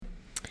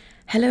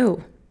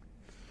Hello.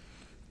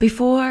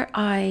 Before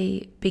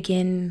I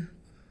begin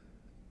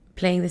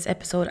playing this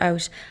episode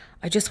out,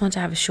 I just want to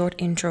have a short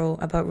intro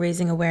about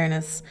raising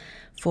awareness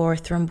for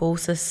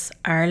Thrombosis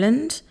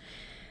Ireland.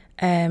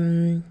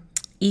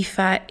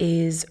 IFA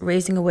is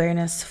raising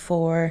awareness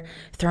for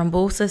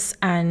thrombosis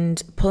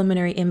and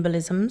pulmonary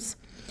embolisms.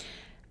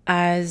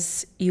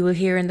 As you will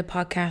hear in the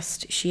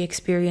podcast, she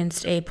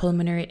experienced a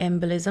pulmonary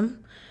embolism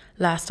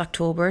last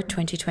October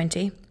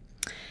 2020.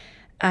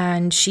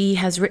 And she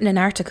has written an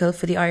article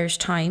for the Irish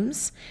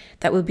Times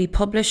that will be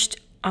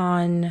published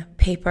on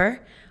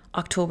paper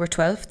October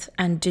 12th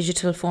and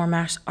digital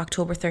format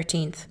October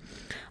 13th.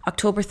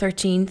 October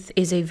 13th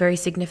is a very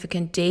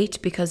significant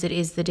date because it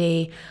is the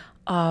day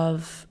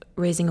of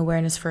raising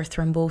awareness for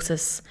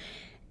thrombosis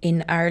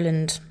in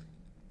Ireland.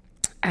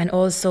 And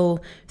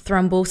also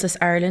Thrombosis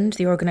Ireland,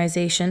 the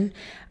organisation,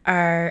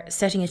 are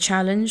setting a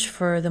challenge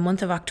for the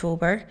month of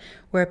October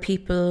where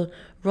people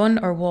run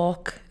or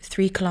walk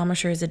 3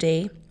 kilometres a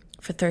day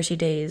for 30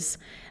 days.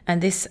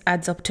 And this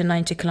adds up to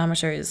 90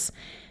 kilometres.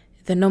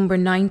 The number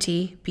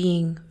 90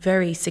 being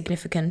very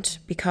significant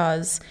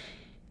because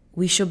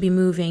we should be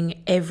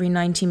moving every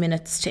 90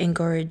 minutes to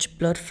encourage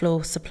blood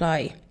flow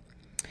supply.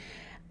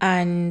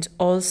 And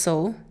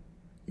also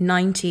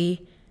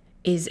 90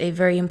 is a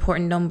very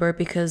important number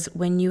because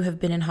when you have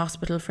been in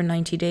hospital for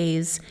 90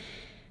 days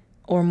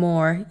or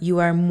more, you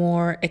are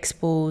more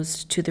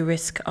exposed to the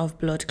risk of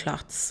blood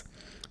clots.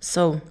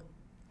 So,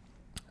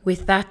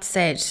 with that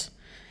said,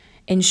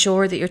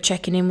 ensure that you're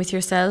checking in with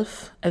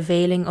yourself,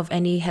 availing of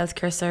any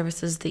healthcare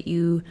services that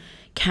you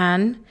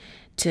can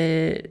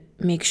to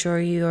make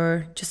sure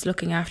you're just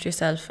looking after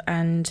yourself,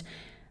 and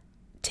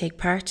take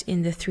part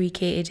in the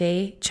 3K a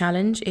day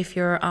challenge. If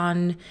you're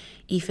on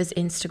Aoife's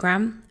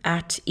Instagram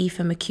at Aoife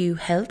McHugh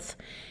Health,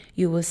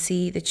 you will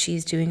see that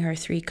she's doing her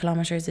 3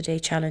 kilometres a day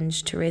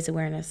challenge to raise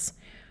awareness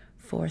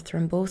for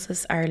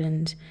Thrombosis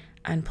Ireland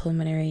and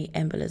pulmonary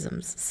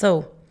embolisms.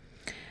 So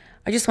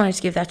I just wanted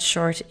to give that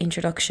short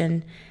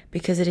introduction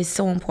because it is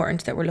so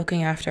important that we're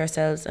looking after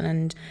ourselves,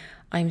 and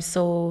I'm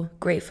so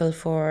grateful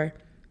for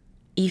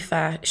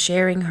Aoife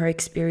sharing her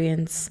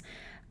experience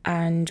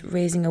and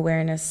raising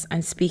awareness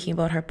and speaking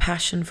about her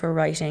passion for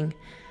writing.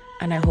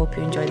 And I hope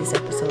you enjoy this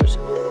episode.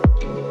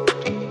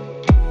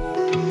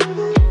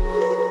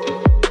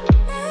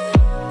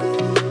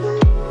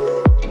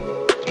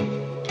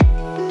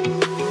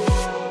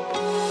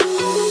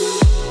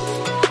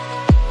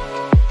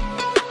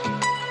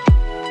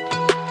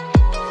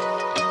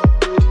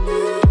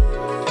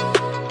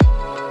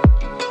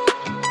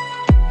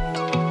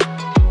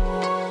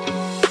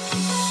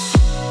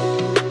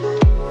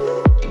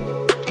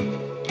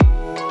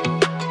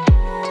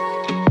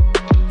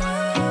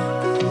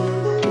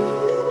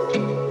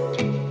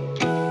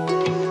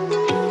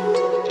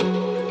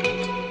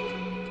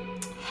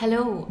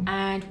 Hello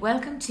and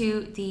welcome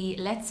to the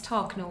Let's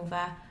Talk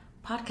Nova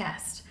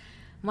podcast.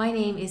 My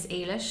name is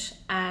Ailish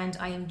and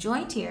I am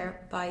joined here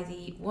by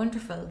the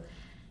wonderful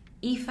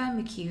Aoife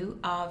McHugh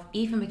of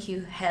Aoife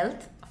McHugh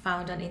Health,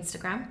 found on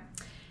Instagram.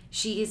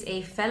 She is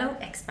a fellow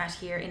expat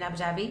here in Abu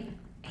Dhabi,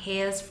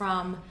 hails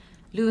from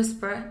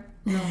Lanesborough.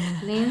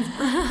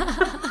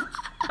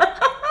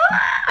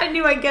 I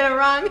knew I'd get it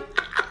wrong.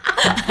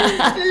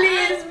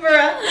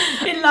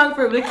 Lanesborough in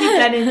Longford. We'll keep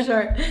that in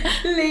short.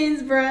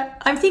 Lanesborough.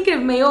 I'm thinking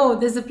of Mayo.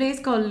 There's a place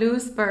called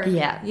Louisburgh.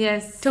 Yeah.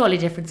 Yes. Totally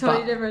different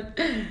spot. Totally different.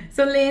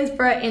 So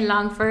Lanesborough in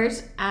Longford,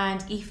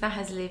 and Aoife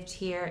has lived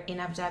here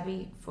in Abu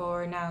Dhabi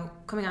for now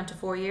coming on to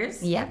 4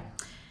 years. Yeah.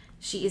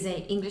 She is an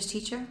English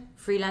teacher,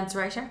 freelance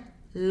writer,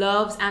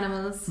 loves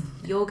animals,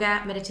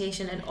 yoga,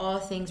 meditation, and all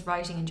things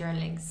writing and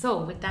journaling.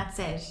 So with that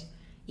said,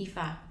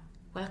 Aoife,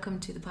 welcome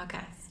to the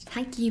podcast.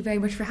 Thank you very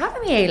much for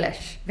having me,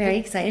 Ailish. Very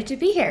excited to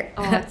be here.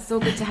 Oh, it's so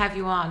good to have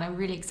you on. I'm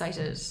really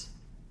excited.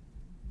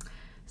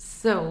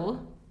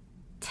 So,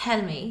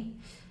 tell me,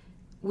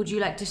 would you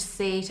like to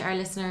say to our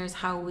listeners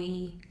how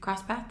we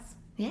cross paths?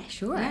 Yeah,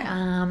 sure.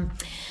 Yeah.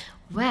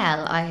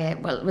 Well,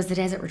 it was the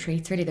desert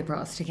retreats really that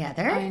brought us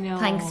together. I know.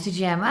 Thanks to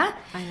Gemma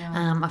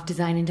of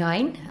Design and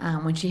Dine,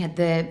 when she had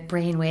the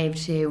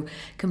brainwave to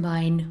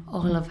combine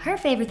all of her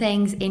favourite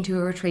things into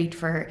a retreat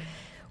for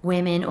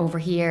women over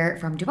here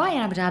from Dubai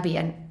and Abu Dhabi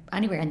and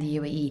anywhere in the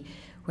UAE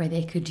where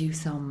they could do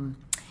some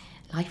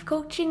life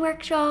coaching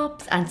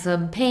workshops and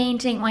some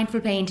painting,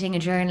 mindful painting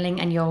and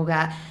journaling and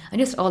yoga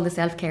and just all the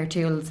self-care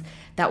tools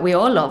that we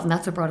all love, and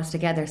that's what brought us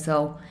together.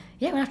 So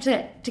yeah, we'll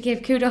have to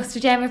give kudos to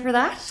Gemma for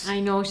that. I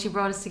know, she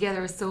brought us together.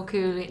 It was so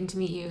cool getting to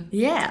meet you.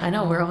 Yeah, I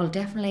know, we're all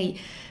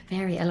definitely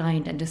very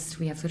aligned and just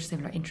we have such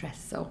similar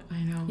interests. So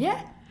I know.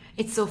 Yeah.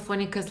 It's so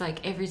funny because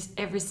like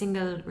every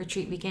single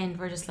retreat weekend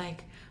we're just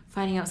like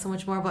finding out so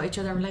much more about each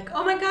other. I'm like,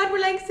 oh my god, we're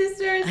like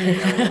sisters.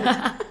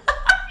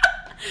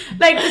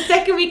 Like the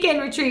second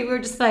weekend retreat, we were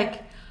just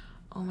like,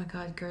 oh my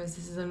god, girls,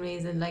 this is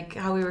amazing. Like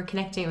how we were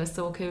connecting, it was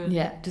so cool.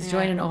 Yeah, just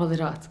joining all the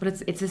dots.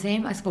 But it's the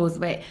same, I suppose,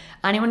 way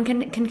anyone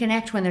can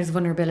connect when there's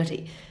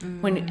vulnerability.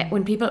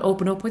 When people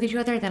open up with each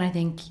other, then I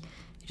think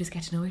you just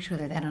get to know each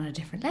other then on a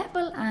different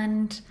level,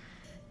 and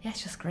yeah,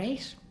 it's just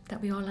great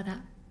that we all have that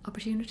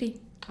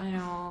opportunity. I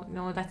know.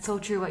 No, that's so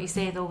true what you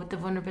say though. With the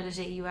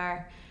vulnerability, you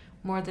are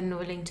more than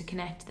willing to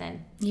connect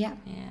then. Yeah.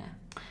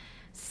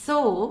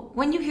 So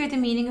when you hear the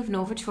meaning of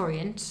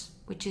Novatorient,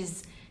 which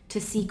is to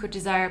seek or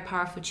desire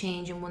powerful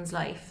change in one's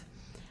life,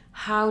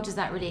 how does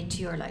that relate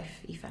to your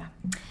life, Aoife?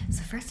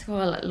 So first of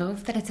all, I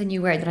love that it's a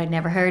new word that I'd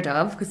never heard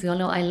of, because we all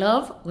know I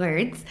love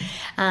words.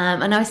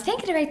 And I was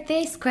thinking about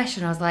this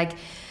question. I was like,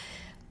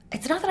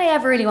 it's not that I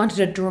ever really wanted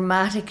a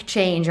dramatic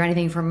change or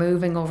anything from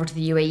moving over to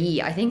the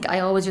UAE. I think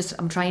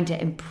I'm trying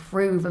to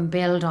improve and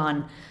build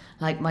on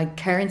like my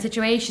current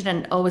situation,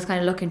 and always kind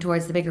of looking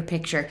towards the bigger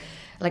picture,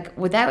 like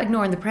without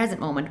ignoring the present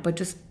moment, but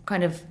just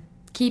kind of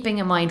keeping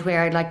in mind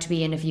where I'd like to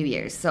be in a few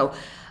years. So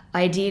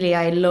ideally,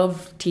 I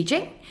love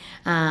teaching.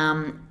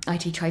 I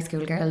teach high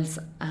school girls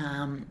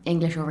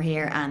English over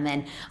here, and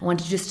then I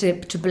wanted just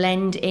to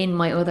blend in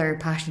my other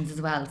passions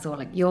as well. So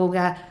like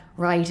yoga,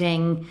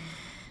 writing,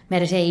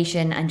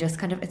 meditation, and just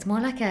kind of, it's more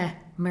like a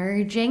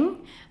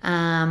merging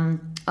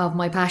of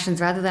my passions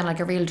rather than like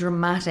a real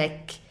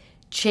dramatic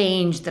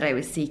change that I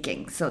was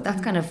seeking. So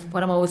that's kind of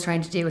what I'm always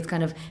trying to do. It's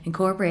kind of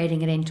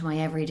incorporating it into my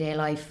everyday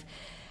life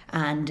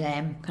and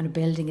kind of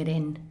building it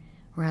in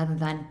rather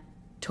than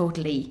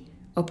totally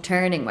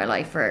upturning my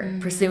life or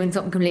pursuing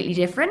something completely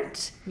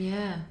different.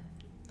 Yeah.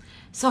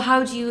 So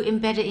how do you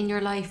embed it in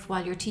your life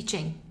while you're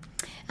teaching?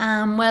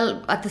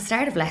 Well, at the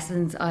start of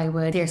lessons, I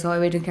would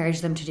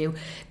encourage them to do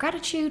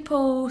gratitude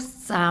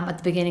posts at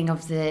the beginning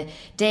of the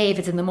day, if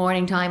it's in the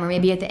morning time, or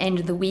maybe at the end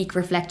of the week,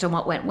 reflect on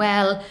what went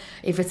well.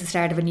 If it's the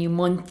start of a new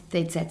month,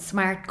 they'd set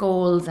SMART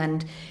goals,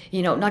 and,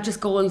 you know, not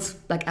just goals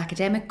like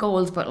academic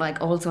goals, but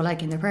like also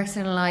like in their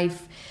personal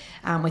life,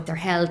 with their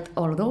health,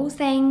 all of those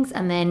things.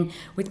 And then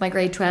with my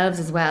grade 12s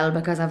as well,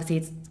 because obviously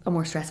it's a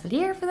more stressful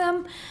year for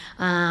them,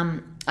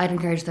 I'd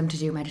encourage them to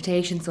do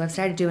meditation. So I've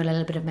started doing a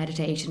little bit of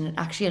meditation. It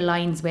actually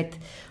aligns with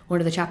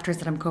one of the chapters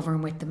that I'm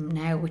covering with them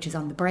now, which is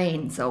on the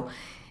brain. So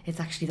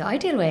it's actually the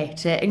ideal way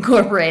to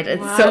incorporate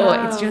it. Wow. So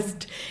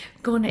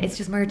it's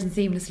just merging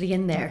seamlessly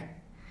in there.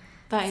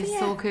 That is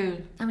so cool.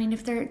 I mean,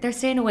 if they're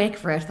staying awake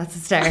for it, that's a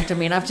start. I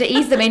mean, I have to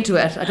ease them into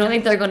it. I don't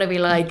think they're going to be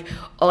like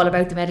all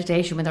about the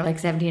meditation when they're like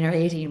 17 or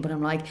 18, but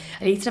I'm like,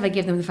 at least if I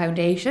give them the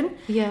foundation,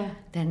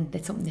 then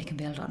it's something they can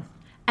build on.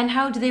 And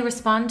how do they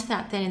respond to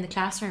that then in the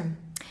classroom?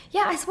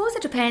 Yeah, I suppose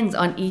it depends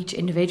on each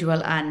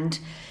individual, and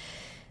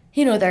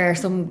you know, there are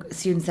some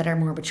students that are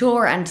more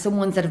mature and some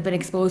ones that have been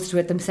exposed to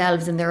it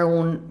themselves in their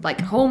own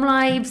like home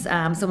lives.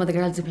 Some of the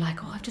girls would be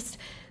like, oh, I'm just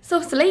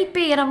so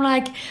sleepy, and I'm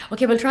like,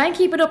 okay, well, try and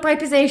keep an upright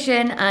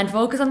position and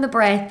focus on the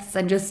breaths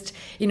and just,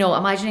 you know,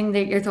 imagining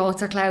that your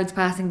thoughts are clouds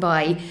passing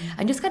by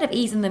and just kind of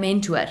easing them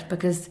into it,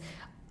 because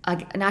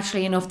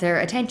naturally enough their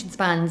attention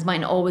spans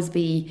might not always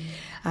be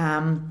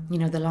you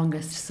know, the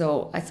longest.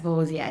 So I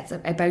suppose it's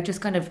about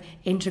just kind of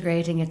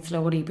integrating it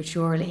slowly but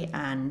surely,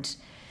 and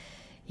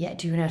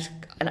doing it.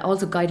 And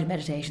also guided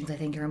meditations I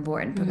think are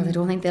important, because I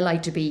don't think they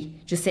like to be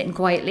just sitting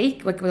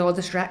quietly like with all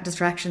the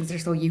distractions they're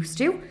so used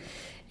to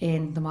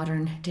in the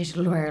modern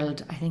digital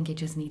world. I think it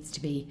just needs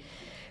to be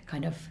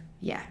kind of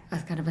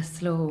a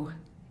slow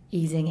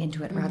easing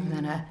into it rather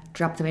than a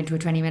drop them into a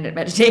 20-minute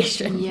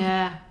meditation.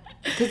 Yeah,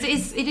 because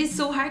it is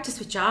so hard to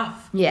switch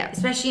off. Yeah,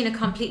 especially in a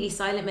completely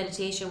silent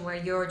meditation where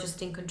you're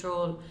just in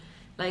control.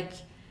 Like,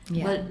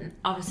 well,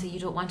 obviously you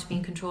don't want to be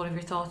in control of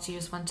your thoughts. You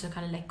just want to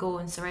kind of let go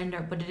and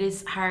surrender. But it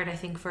is hard, I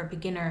think, for a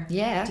beginner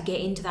to get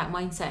into that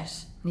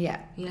mindset. Yeah,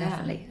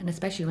 definitely, and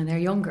especially when they're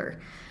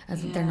younger,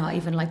 as they're not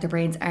even like their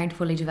brains aren't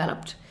fully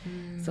developed.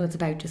 So it's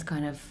about just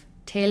kind of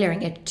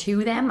tailoring it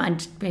to them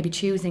and maybe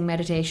choosing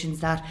meditations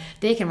that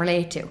they can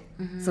relate to.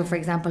 So for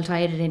example,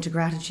 tying it into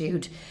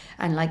gratitude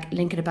and like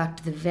linking it back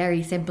to the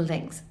very simple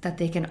things that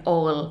they can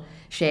all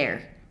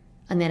share,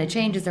 and then it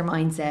changes their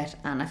mindset,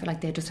 and I feel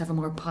like they just have a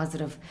more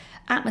positive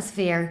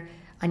atmosphere.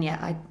 And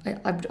I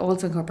would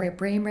also incorporate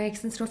brain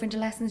breaks and stuff into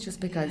lessons,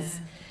 just because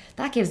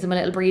that gives them a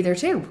little breather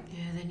too.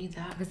 Yeah, they need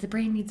that, because the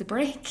brain needs a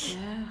break.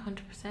 Yeah,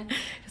 100%.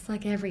 Just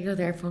like every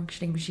other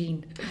functioning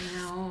machine. I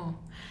know.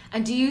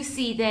 And do you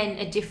see then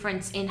a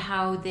difference in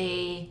how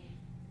they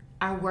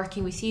are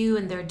working with you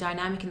and their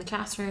dynamic in the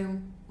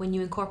classroom when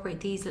you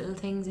incorporate these little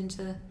things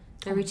into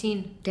their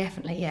routine?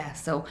 Definitely, yeah.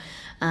 So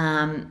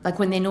like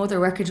when they know they're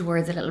working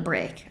towards a little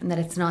break, and that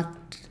it's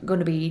not going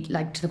to be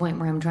like to the point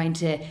where I'm trying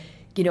to,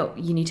 you know,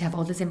 you need to have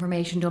all this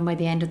information done by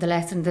the end of the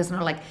lesson. There's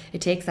not like, it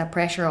takes that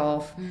pressure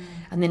off,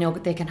 and they know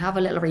they can have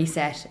a little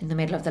reset in the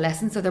middle of the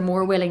lesson, so they're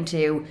more willing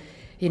to,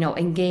 you know,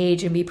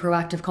 engage and be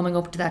proactive coming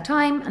up to that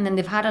time. And then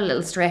they've had a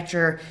little stretch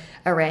or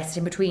a rest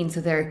in between,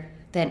 so they're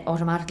then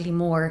automatically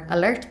more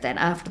alert then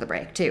after the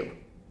break too.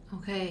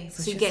 Okay,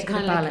 so you get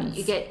kind of like,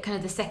 you get kind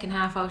of the second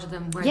half out of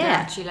them where they're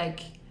actually like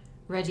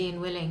ready and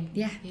willing.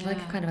 Yeah,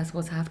 like kind of, I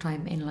suppose,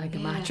 halftime in like a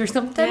match or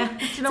something. Yeah,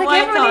 it's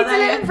like everyone needs a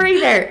little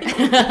breather.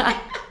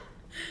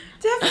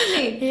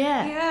 Definitely.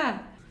 Yeah.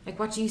 Like,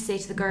 what do you say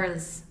to the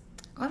girls?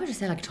 I would just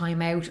say like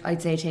time out.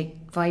 I'd say take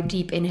 5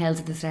 deep inhales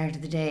at the start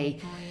of the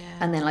day.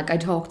 And then like I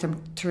talked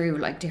them through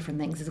like different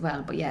things as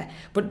well.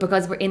 But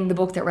because we're in the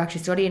book that we're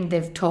actually studying,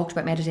 they've talked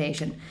about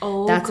meditation.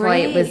 That's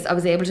great. why I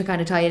was able to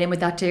kind of tie it in with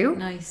that too.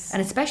 Nice.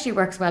 And especially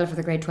works well for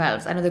the grade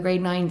 12s. I know the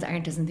grade 9s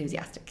aren't as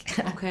enthusiastic.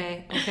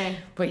 Okay.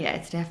 But yeah,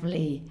 it's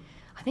definitely,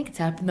 I think it's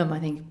helping them, I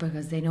think,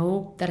 because they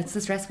know that it's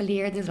a stressful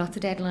year. There's lots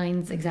of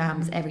deadlines,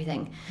 exams,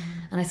 everything.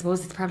 And I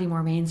suppose it's probably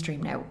more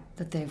mainstream now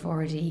that they've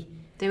already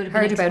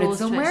heard about it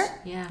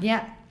somewhere.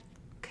 Yeah.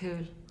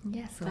 Cool.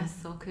 Yeah, so that's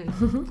so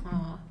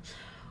cool.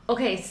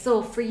 Okay,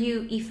 so for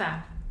you,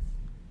 Aoife,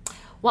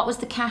 what was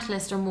the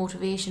catalyst or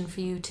motivation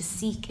for you to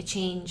seek a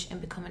change and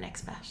become an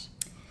expat?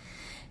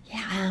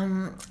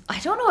 Yeah, I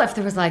don't know if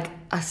there was like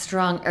a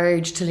strong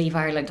urge to leave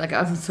Ireland. Like,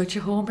 I'm such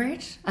a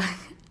homebird.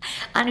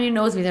 Anyone who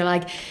knows me, they're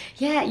like,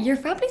 yeah, your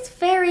family's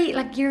very,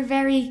 like, you're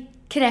very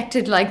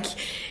connected. Like,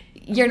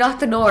 you're not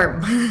the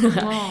norm.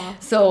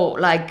 So,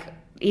 like,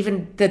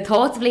 even the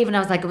thoughts of leaving, I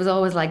was like, it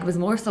was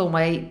more so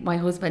my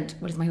husband,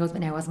 what is my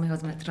husband now, wasn't my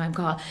husband at the time,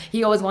 Carl.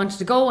 He always wanted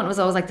to go, and it was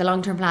always like the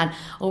long-term plan.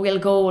 Oh, we'll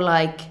go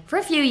like for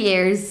a few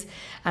years.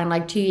 And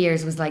like 2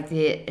 years was like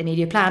the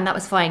immediate plan. That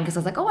was fine because I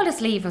was like, oh, I'll just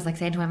leave. I was like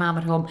saying to my mum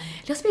at home,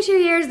 just be 2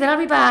 years, then I'll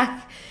be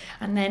back.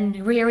 And then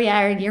here we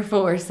are in year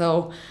 4.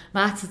 So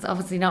maths is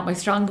obviously not my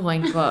strong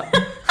point, but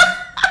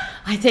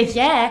I think,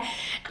 yeah,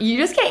 you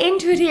just get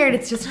into it here and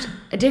it's just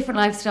a different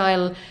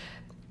lifestyle.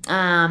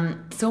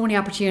 So many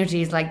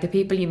opportunities, like the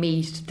people you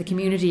meet, the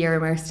community you're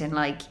immersed in,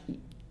 like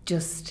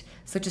just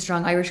such a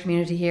strong Irish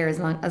community here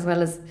as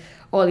well as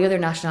all the other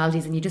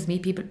nationalities, and you just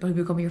meet people who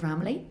become your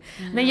family.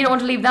 And then you don't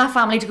want to leave that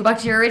family to go back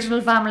to your original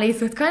family,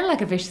 so it's kind of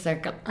like a vicious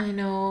circle. I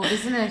know,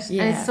 isn't it?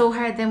 Yeah. And it's so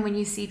hard then when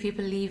you see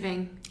people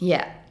leaving.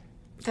 Yeah.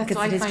 That's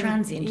because it is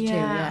transient too.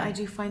 Yeah, I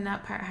do find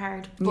that part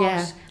hard.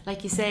 But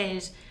like you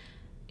said,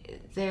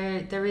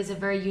 there is a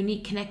very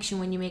unique connection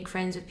when you make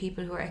friends with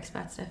people who are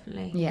expats,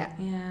 definitely. Yeah.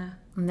 Yeah.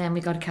 And then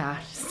we got a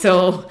cat.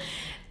 So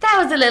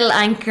that was a little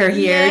anchor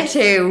here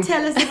too.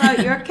 Tell us about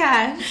your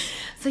cat.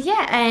 So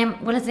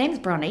yeah, well, his name's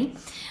Bronny.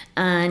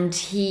 And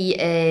he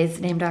is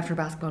named after a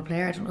basketball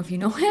player. I don't know if you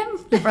know him,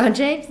 LeBron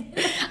James.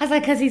 I was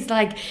like, because he's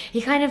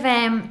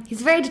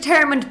a very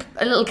determined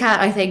little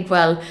cat, I think,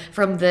 well,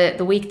 from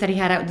the week that he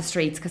had out in the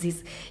streets, because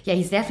he's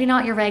definitely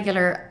not your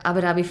regular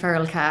Abu Dhabi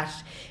feral cat.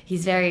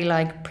 He's very,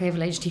 like,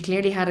 privileged. He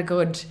clearly had a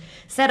good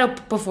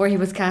setup before he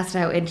was cast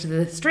out into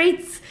the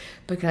streets,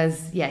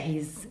 because, yeah,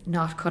 he's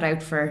not cut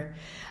out for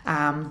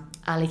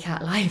alley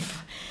cat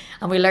life.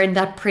 And we learned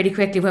that pretty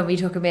quickly when we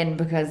took him in,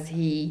 because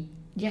he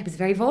was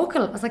very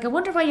vocal. I was like, I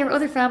wonder why your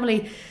other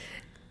family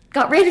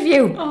got rid of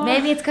you.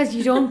 Maybe it's because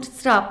you don't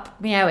stop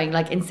meowing,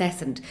 like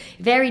incessant.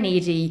 Very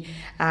needy,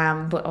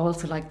 but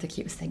also like the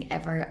cutest thing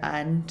ever.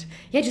 And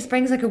yeah, just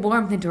brings like a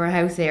warmth into our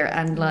house here.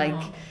 And like,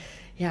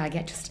 I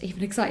get just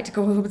even excited to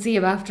go home and see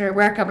him after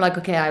work. I'm like,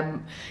 okay,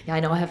 I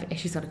know I have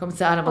issues when it comes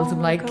to animals.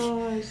 I'm like,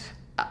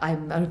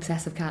 I'm an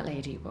obsessive cat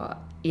lady, but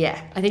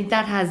yeah, I think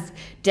that has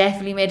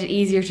definitely made it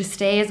easier to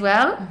stay as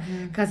well,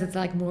 because it's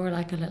like more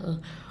like a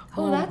little,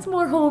 that's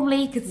more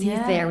homely, because he's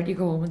there when you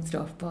go home and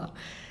stuff. But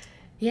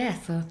yeah,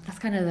 so that's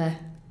kind of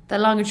the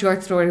long and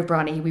short story of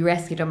Bronny. We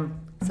rescued him.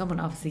 Someone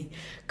obviously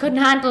couldn't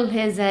handle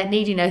his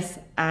neediness,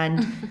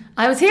 and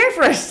I was here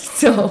for it,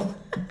 so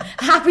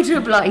happy to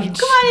oblige.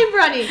 Come on in,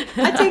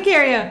 Bronny, I'll take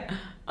care of you.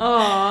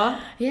 Aww.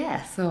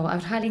 Yeah, so I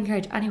would highly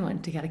encourage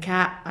anyone to get a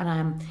cat,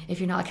 and if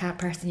you're not a cat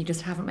person, you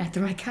just haven't met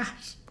the right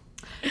cat.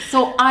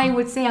 So I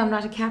would say I'm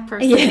not a cat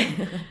person.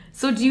 Yeah.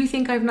 So do you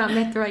think I've not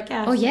met the right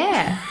cat? Oh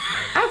yeah,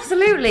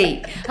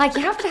 absolutely. Like,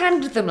 you have to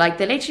hand it to them. Like,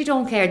 they literally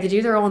don't care. They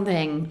do their own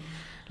thing.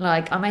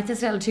 Like, I met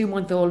this little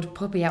 2-month-old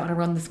puppy out on a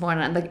run this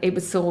morning, and like, it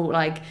was so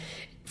like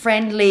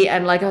friendly,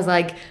 and like I was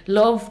like,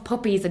 love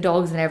puppies and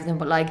dogs and everything,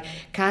 but like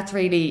cats,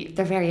 really,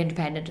 they're very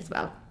independent as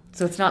well.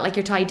 So it's not like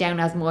you're tied down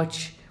as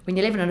much when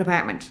you live in an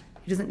apartment.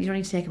 You don't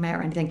need to take them out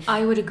or anything.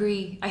 I would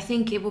agree. I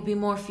think it would be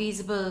more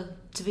feasible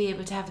to be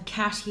able to have a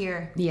cat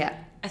here. Yeah.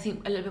 I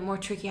think a little bit more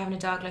tricky having a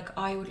dog. Like,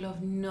 I would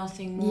love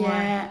nothing more.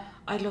 Yeah.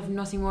 I'd love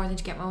nothing more than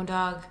to get my own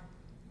dog.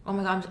 Oh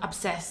my god, I'm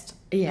obsessed.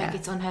 Yeah. Like,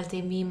 it's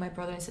unhealthy. Me and my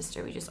brother and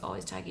sister, we just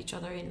always tag each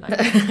other in like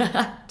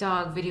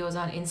dog videos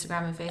on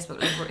Instagram and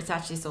Facebook. Like, it's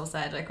actually so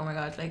sad. Like, oh my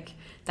god, like,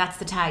 that's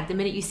the tag. The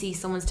minute you see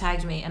someone's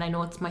tagged me and I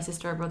know it's my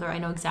sister or brother, I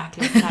know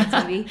exactly what the tag's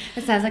gonna be.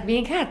 It sounds like me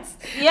and cats.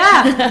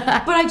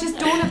 Yeah. But I just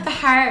don't have the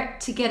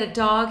heart to get a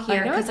dog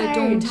here, because I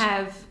don't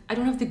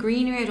have the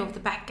greenery, I don't have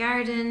the back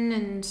garden,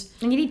 and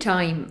you need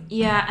time.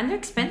 Yeah, and they're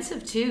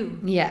expensive too.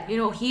 Yeah. You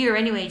know, here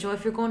anyway, Joe,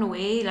 if you're going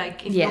away,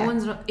 like,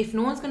 if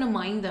no one's gonna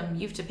mind them,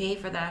 you have to pay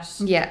for that.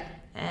 Yeah.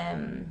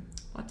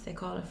 What do they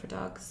call it for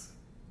dogs?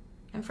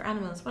 And for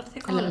animals, what do they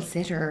call it? A little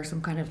sitter or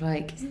some kind of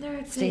like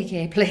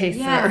staycay place.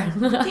 Yeah.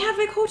 They have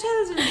like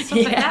hotels and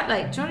stuff like that,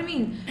 like, do you know what I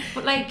mean?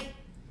 But like,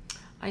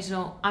 I don't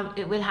know,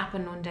 it will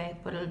happen one day,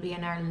 but it'll be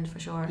in Ireland for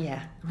sure.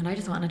 Yeah. I mean, I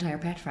just want an entire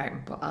pet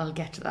farm, but I'll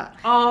get to that.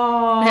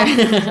 Oh.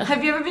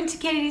 Have you ever been to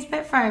Kennedy's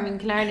Pet Farm in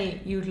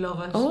Killarney? You'd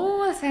love it.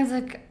 Oh, that sounds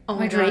like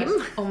my dream.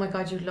 Oh my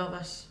god, you'd love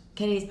it.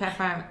 Kennedy's Pet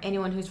Farm,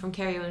 anyone who's from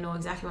Kerry will know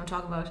exactly what I'm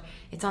talking about.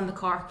 It's on the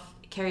Cork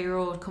Kerry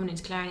Road coming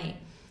into Killarney.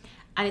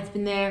 and it's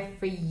been there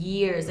for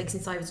years, like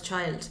since I was a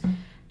child.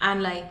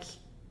 And like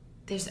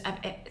they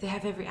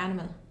have every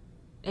animal,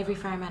 every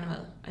farm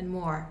animal and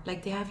more.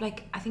 Like they have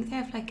like, I think they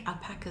have like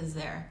alpacas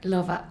there.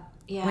 Love it.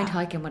 Yeah. Went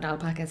hiking with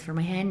alpacas for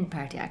my hen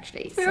party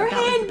actually. For so your that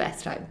hen? was the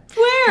best time.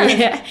 Where?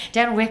 Yeah,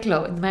 down in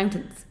Wicklow in the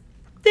mountains.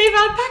 They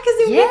have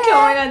alpacas in Yeah. Wicklow.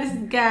 Oh my god, this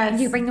is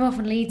gas. You bring them off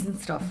on leads and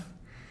stuff.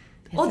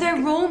 Oh, they're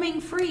roaming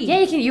free. Yeah,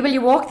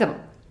 you walk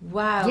them.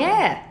 Wow.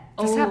 Yeah.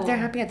 Just Oh. they're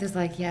happy at this,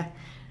 like, yeah.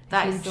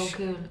 That is so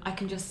cool. I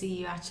can just see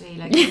you actually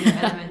like in your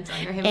element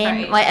on your hymn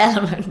party. In my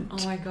element.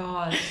 Oh my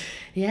god.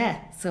 Yeah,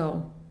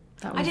 so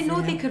that was, I didn't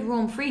know they could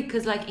roam free,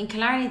 because like in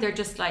Killarney they're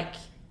just like,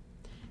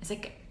 it's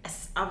like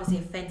obviously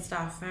a fenced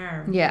off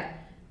farm. Yeah.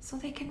 So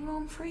they can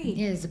roam free.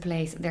 Yeah, there's a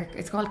place.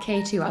 It's called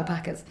K2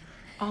 Alpacas.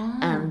 Oh.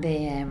 And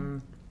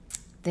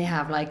they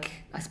have like,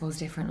 I suppose,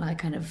 different like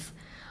kind of,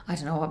 I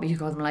don't know what you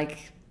call them,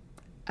 like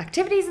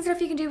activities and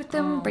stuff you can do with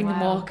them. Oh, Bring them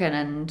wow. walking,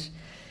 and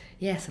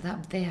yeah, so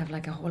that they have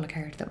like a whole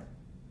account of them.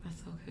 That's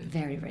so cool.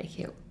 Very, very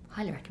cute.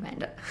 Highly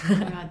recommend it. Oh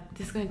my god,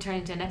 this is going to turn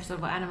into an episode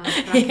about animals.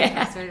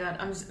 Yeah. I swear to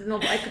God,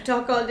 but I could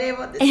talk all day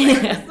about this. Like,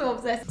 I'm just so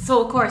obsessed.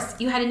 So of course,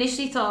 you had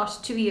initially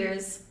thought 2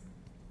 years,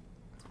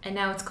 and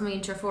now it's coming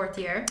into your 4th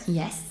year.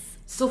 Yes.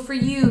 So for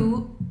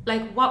you,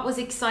 like, what was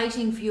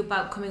exciting for you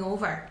about coming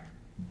over?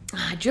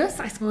 Just,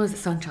 I suppose, the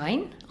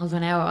sunshine. Although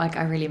now, like,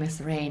 I really miss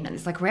the rain, and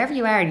it's like wherever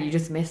you are, you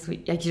just miss.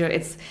 Like, you know,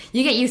 it's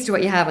you get used to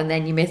what you have, and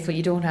then you miss what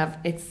you don't have.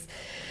 It's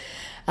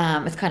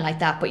kind of like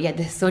that. But yeah,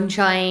 the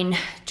sunshine,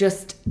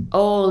 just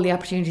all the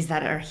opportunities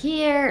that are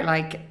here,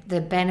 like the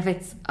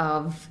benefits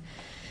of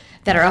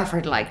that are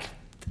offered, like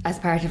as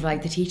part of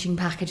like the teaching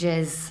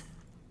packages.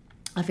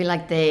 I feel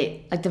like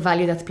the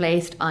value that's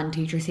placed on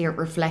teachers here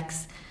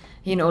reflects,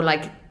 you know,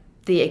 like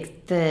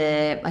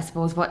the I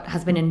suppose what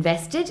has been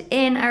invested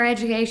in our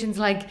educations,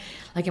 like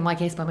in my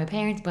case by my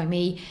parents, by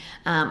me,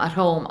 at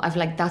home. I feel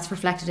like that's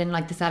reflected in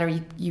like the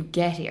salary you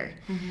get here.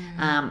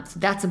 So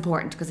that's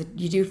important, because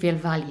you do feel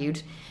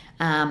valued.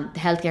 The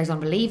healthcare is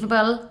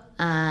unbelievable,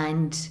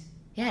 and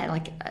yeah,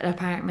 like an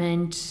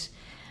apartment,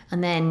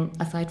 and then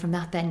aside from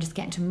that, then just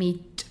getting to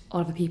meet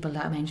all the people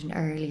that I mentioned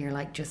earlier,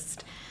 like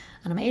just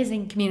an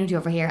amazing community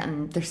over here.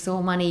 And there's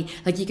so many,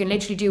 like you can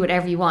literally do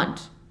whatever you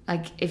want.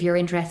 Like if you're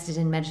interested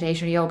in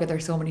meditation or yoga,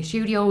 there's so many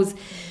studios.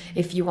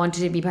 If you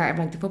wanted to be part of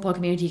like the football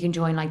community, you can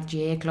join like the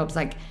GA clubs.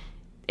 Like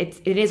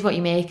it is what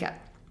you make it.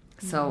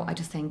 So I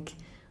just think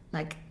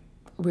like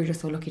we're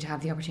just so lucky to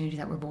have the opportunity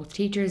that we're both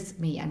teachers,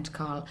 me and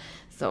Carl.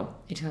 So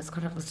it was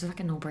just like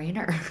a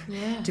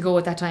no-brainer to go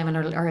at that time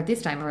or at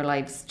this time of our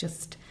lives.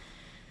 Just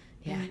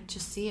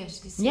just see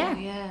it.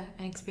 Yeah,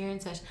 and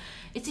experience it.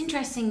 It's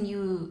interesting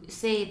you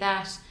say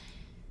that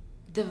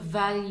the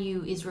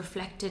value is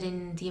reflected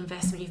in the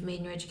investment you've made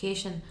in your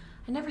education.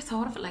 I never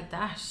thought of it like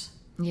that.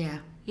 Yeah.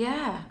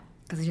 Yeah.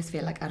 Because I just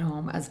feel like at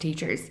home as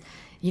teachers,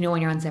 you know,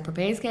 when you're on separate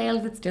pay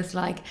scales, it's just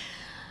like,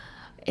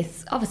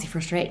 it's obviously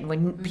frustrating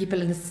when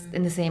people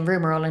in the same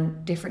room are all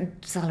on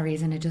different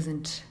salaries, and it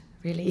doesn't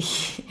really,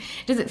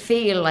 it doesn't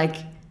feel like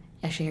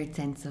a shared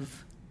sense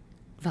of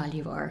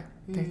value, or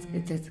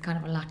there's kind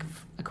of a lack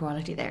of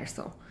equality there.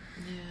 So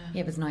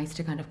yeah, it was nice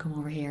to kind of come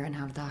over here and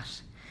have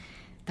that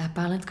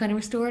balance kind of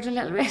restored a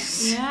little bit.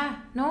 Yeah.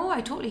 No,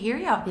 I totally hear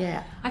you.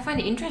 Yeah. I find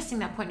it interesting,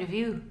 that point of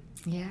view.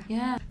 Yeah.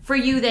 Yeah. For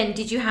you then,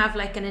 did you have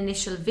like an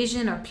initial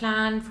vision or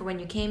plan for when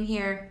you came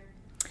here?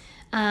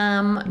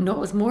 No, it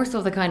was more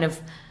so the kind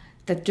of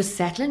that just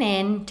settling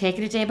in,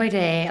 taking it day by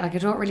day. Like I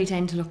don't really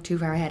tend to look too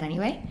far ahead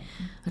anyway.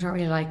 I don't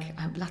really like,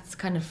 that's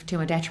kind of to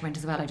my detriment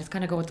as well. I just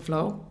kind of go with the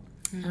flow.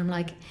 And I'm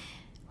like,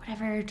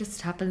 whatever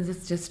just happens,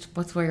 it's just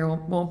what's where you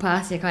won't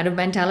pass you kind of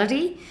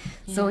mentality.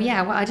 So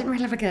yeah, well, I didn't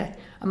really have like a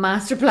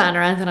master plan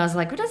or anything. I was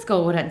like, well, let's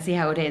go with it and see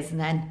how it is. And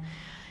then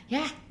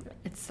yeah,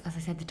 it's, as I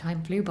said, the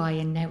time flew by,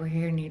 and now we're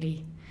here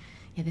nearly,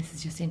 this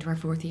is just into our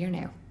 4th year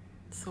now.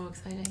 So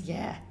exciting.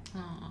 Yeah.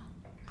 Aww.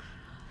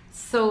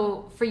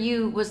 So for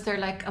you, was there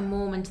like a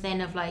moment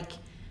then of like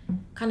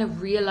kind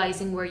of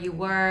realizing where you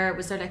were?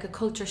 Was there like a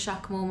culture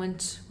shock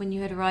moment when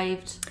you had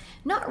arrived?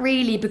 Not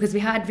really, because we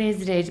had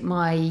visited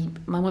my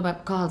mother,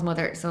 Carl's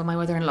mother, so my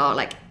mother-in-law,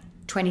 like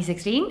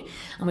 2016,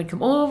 and we'd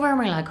come over and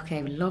we're like,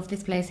 okay, we love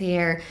this place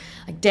here.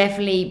 Like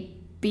definitely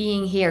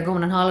being here,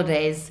 going on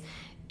holidays,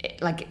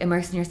 like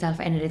immersing yourself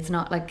in it. It's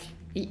not like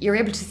you're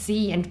able to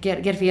see and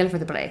get a feel for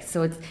the place,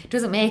 so it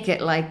doesn't make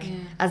it like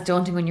as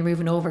daunting when you're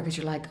moving over, because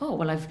you're like, oh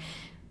well, I've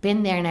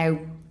been there now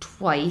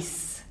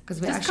twice,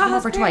 because we actually come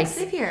over twice.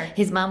 Live here?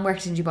 His mum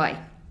worked in Dubai.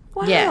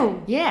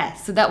 Wow. Yeah.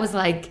 So that was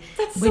like,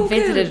 that's we so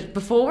visited cool.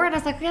 before, and I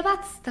was like, yeah,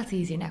 that's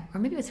easy now.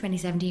 Or maybe it was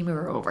 2017 we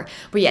were over.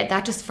 But yeah,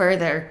 that just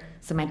further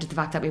cemented the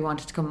fact that we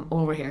wanted to come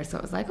over here. So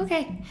it was like,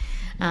 okay.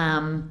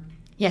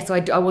 So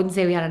I wouldn't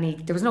say we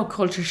had there was no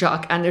culture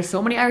shock, and there's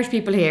so many Irish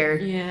people here.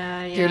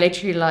 Yeah. You're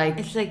literally like,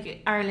 it's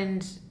like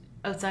Ireland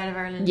outside of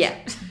Ireland. Yeah.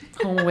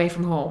 Home away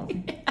from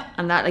home.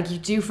 And that, like, you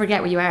do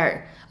forget where you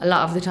are a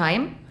lot of the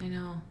time. I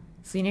know.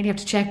 So you nearly have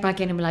to check back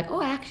in and be like,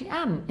 oh, I actually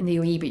am in the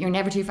UAE, but you're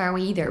never too far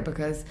away either,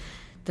 because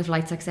the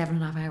flight's like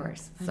 7.5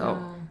 hours.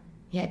 So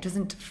yeah, it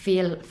doesn't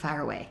feel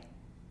far away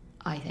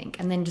I think.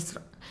 And then just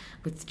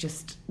with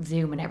just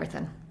Zoom and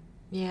everything.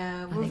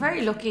 Yeah, we're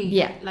very lucky.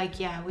 Yeah. Like,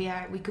 yeah, we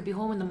are. We could be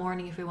home in the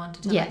morning if we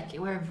wanted to. Yeah. Like,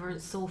 we're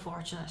so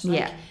fortunate.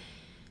 Yeah.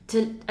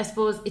 I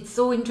suppose it's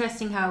so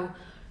interesting how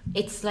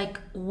it's like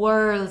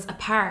worlds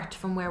apart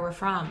from where we're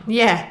from.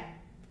 Yeah.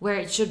 Where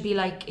it should be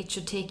like, it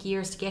should take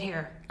years to get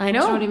here. I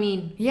know. Do you know what I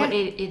mean? Yeah. But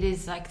it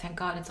is like, thank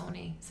God it's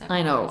only 7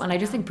 I know. years. And I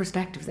just think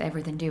perspective's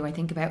everything too. I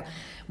think about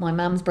my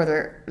mum's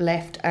brother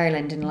left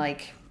Ireland in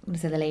like, I'm going to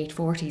say the late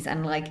 40s,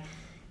 and like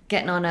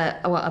getting on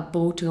a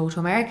boat to go to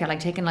America, like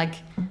taking like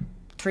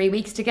 3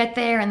 weeks to get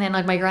there, and then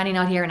like my granny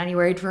not hearing any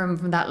word from him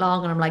from that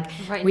long, and I'm like,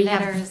 Writing we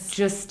letters. have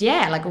just,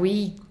 like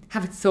we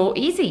have it so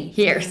easy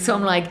here. So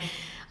I'm like,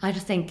 I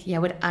just think,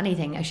 with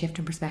anything, a shift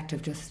in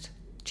perspective just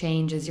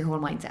changes your whole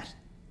mindset.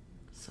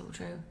 So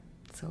true.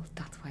 So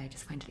that's why I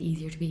just find it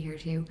easier to be here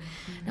too.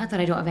 Not that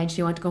I don't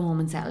eventually want to go home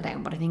and settle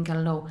down, but I think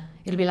it'll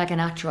be like a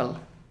natural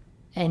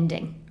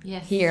ending.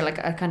 Yes. Here, like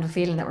a kind of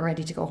feeling that we're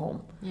ready to go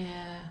home,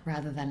 Yeah.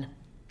 rather than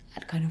a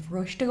kind of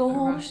rush to go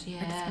home. rush, yeah.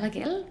 I just feel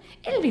like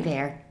it'll be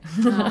there.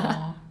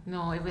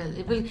 No, it will.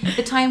 It will.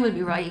 The time will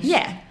be right.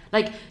 Yeah.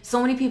 Like,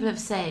 so many people have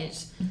said,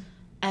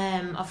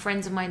 of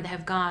friends of mine that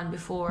have gone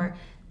before,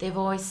 they've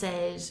always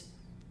said,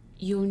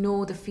 you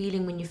know the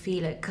feeling when you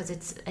feel it because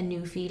it's a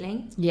new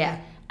feeling. Yeah.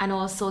 And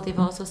also, they've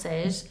also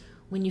said,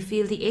 when you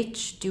feel the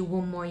itch, do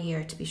 1 more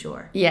year to be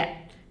sure. Yeah.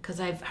 Because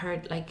I've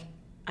heard, like,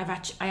 I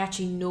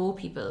actually know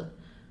people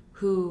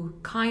who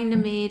kind of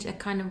made a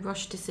kind of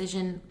rush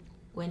decision,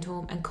 went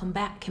home and came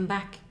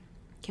back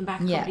a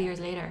couple of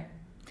years later.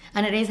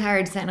 And it is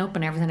hard setting up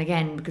and everything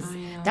again, because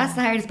that's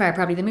the hardest part,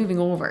 probably the moving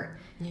over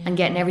and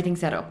getting everything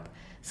set up.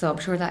 So I'm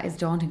sure that is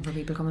daunting for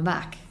people coming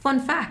back. Fun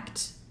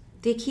fact,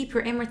 they keep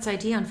your Emirates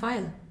ID on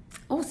file.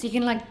 Oh, so you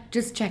can like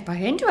just check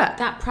back into it.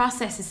 That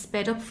process is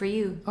sped up for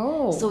you.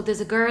 Oh. So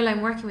there's a girl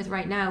I'm working with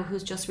right now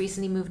who's just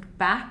recently moved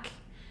back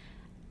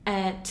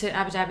to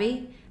Abu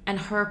Dhabi, and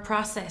her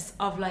process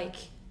of like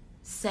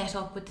set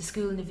up with the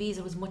school and the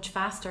visa was much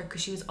faster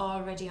because she was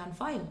already on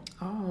file.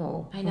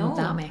 Oh, I know. Well,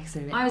 that makes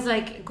it a bit I was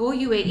like, go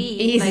UAE.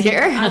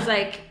 easier. Like, I was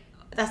like,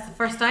 that's the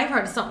first I've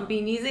heard of something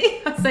being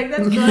easy. I was like,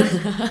 that's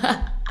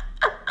good.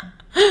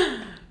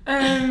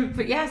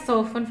 But yeah,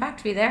 so fun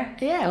fact be there.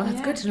 Yeah, well,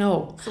 that's good to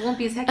know. So it won't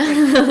be as hectic.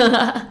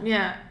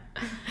 Yeah.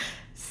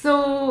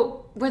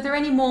 So were there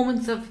any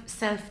moments of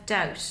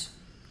self-doubt?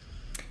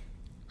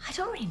 I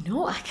don't really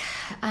know. I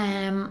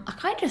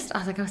kind of just,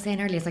 as like I was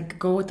saying earlier, it's like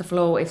go with the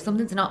flow. If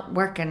something's not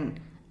working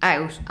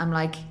out, I'm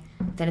like,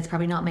 then it's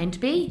probably not meant to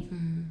be.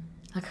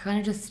 Like I kind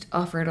of just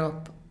offer it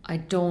up. I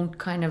don't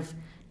kind of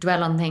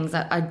dwell on things.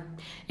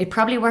 It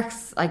probably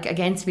works like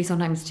against me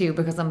sometimes too,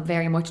 because I'm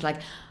very much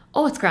like,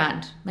 oh, it's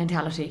grand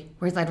mentality.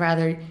 Whereas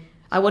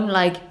I wouldn't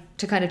like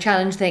to kind of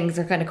challenge things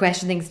or kind of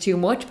question things too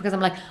much, because I'm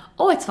like,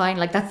 oh, it's fine.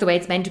 Like that's the way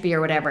it's meant to be or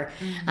whatever.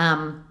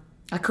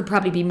 I could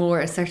probably be more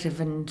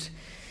assertive and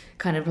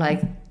kind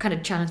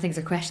of challenge things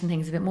or question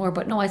things a bit more.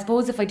 But no, I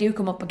suppose if I do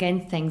come up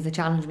against things that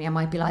challenge me, I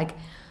might be like,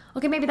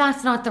 okay, maybe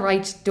that's not the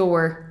right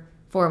door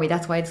for me.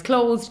 That's why it's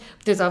closed.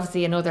 But there's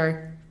obviously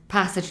another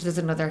passage. There's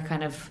another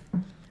kind of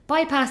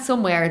bypass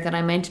somewhere that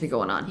I'm meant to be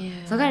going on.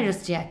 Yeah. So I kind of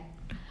just,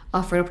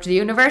 offer it up to the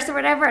universe or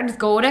whatever and just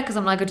go with it, because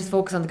I'm like, I just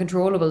focus on the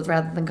controllables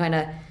rather than kind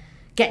of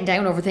getting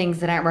down over things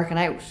that aren't working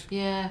out.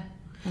 Yeah.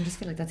 I just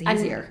feel like that's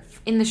easier. And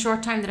in the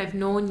short time that I've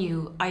known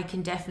you, I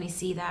can definitely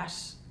see that,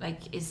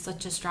 like, is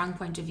such a strong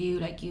point of view.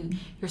 Like,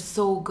 you're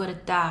so good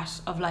at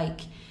that, of like,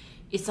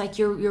 it's like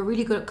you're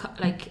really good at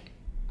like,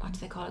 what do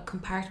they call it,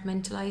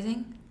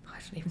 compartmentalizing? I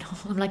don't even know.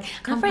 I'm like,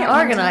 I'm very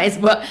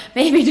organised, but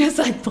maybe just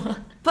like...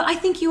 But I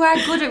think you are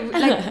good at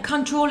like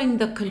controlling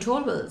the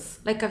controllables.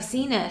 Like, I've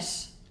seen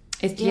it.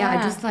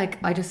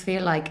 I just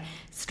feel like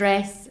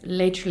stress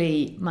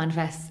literally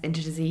manifests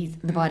into disease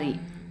in the body.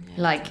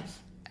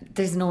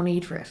 There's no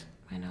need for it.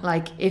 I know.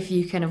 Like, if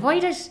you can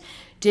avoid it,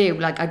 do.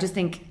 Like, I just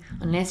think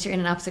unless you're in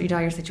an absolutely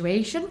dire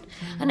situation,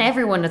 and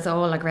everyone, it's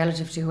all like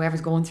relative to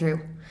whoever's going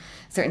through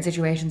certain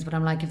situations, but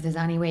I'm like, if there's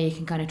any way you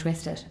can kind of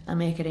twist it and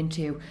make it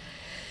into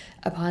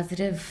a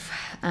positive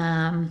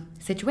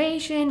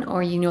situation,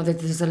 or you know that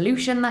there's a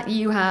solution that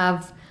you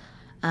have,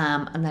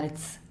 and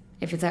that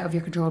if it's out of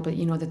your control, but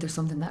you know that there's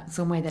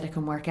some way that it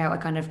can work out. I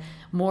kind of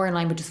more in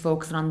line with just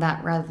focusing on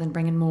that rather than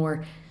bringing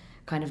more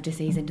kind of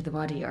disease into the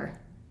body, or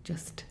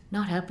just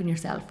not helping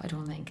yourself. I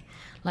don't think,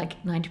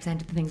 like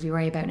 90% of the things we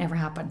worry about never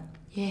happen.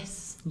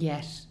 Yes.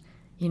 Yet,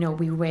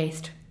 we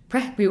waste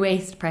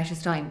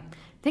precious time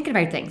thinking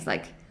about things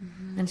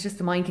and it's just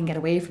the mind can get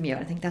away from you.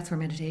 I think that's where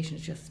meditation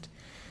is just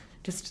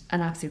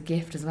an absolute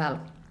gift as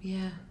well.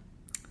 Yeah.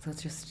 So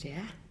it's just,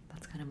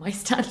 that's kind of my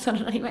stance on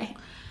it anyway.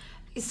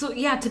 So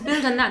to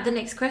build on that, the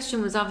next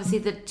question was obviously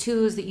the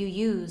tools that you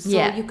use.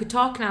 So you could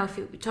talk now, if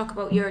you talk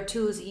about your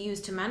tools that you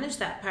use to manage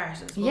that part, I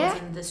suppose,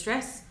 in the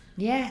stress.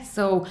 Yeah.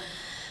 So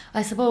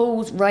I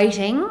suppose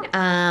writing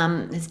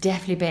has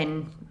definitely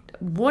been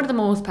one of the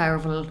most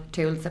powerful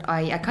tools that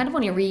I kind of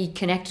only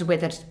reconnected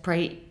with it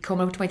probably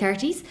coming up to my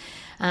 30s,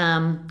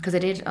 because I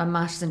did a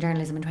master's in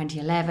journalism in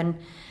 2011.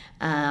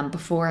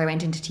 before I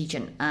went into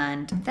teaching.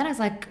 And then I was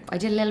like, I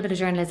did a little bit of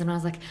journalism and I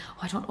was like, oh,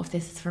 I don't know if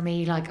this is for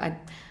me. Like I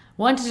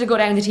wanted to go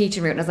down the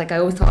teaching route and I was like, I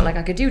always thought like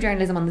I could do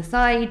journalism on the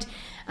side.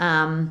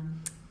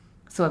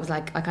 So I was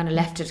like, I kind of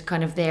left it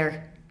kind of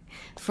there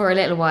for a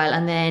little while.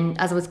 And then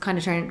as I was kind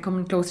of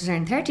coming close to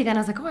turning 30, then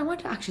I was like, oh, I want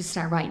to actually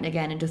start writing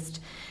again and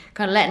just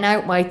kind of letting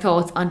out my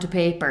thoughts onto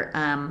paper.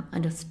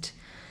 And just,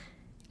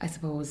 I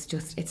suppose,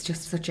 it's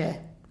just such an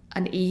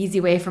easy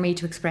way for me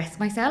to express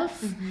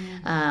myself.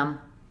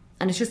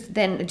 And it's just,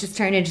 then it just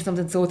turned into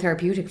something so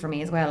therapeutic for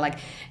me as well. Like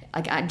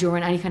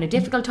during any kind of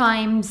difficult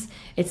times,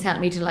 it's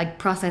helped me to like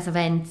process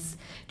events,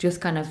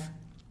 just kind of,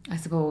 I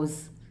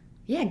suppose,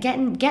 yeah,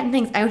 getting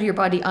things out of your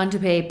body onto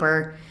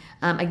paper,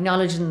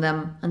 acknowledging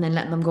them and then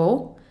letting them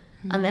go.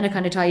 And then it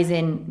kind of ties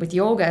in with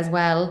yoga as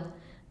well,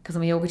 because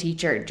I'm a yoga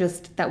teacher,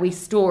 just that we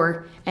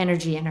store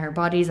energy in our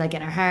bodies, like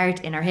in our heart,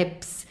 in our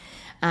hips.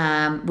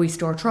 We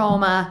store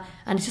trauma,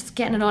 and it's just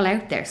getting it all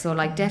out there. So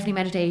like definitely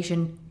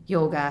meditation,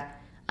 yoga,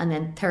 and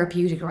then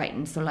therapeutic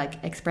writing, so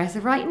like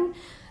expressive writing,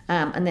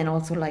 and then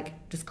also like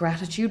just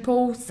gratitude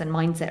posts and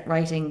mindset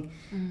writing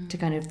to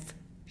kind of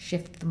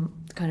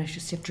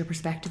shift your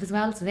perspective as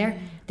well. So they're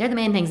the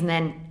main things. And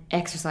then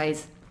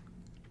exercise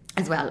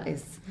as well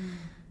is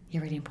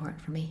really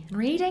important for me. And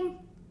reading,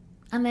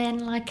 and then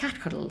like cat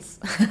cuddles.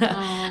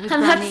 And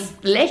that's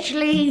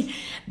literally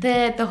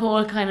the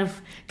whole kind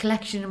of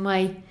collection of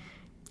my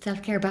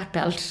self-care bat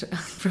belt,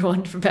 for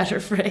want of a better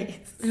phrase.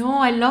 No,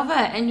 I love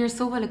it, and you're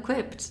so well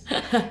equipped.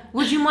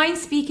 Would you mind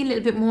speaking a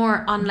little bit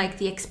more on like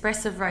the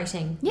expressive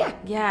writing?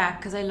 Yeah,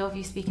 because I love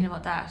you speaking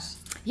about that.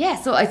 Yeah,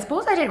 so I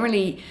suppose I didn't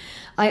really,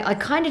 I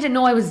kind of didn't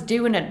know I was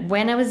doing it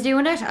when I was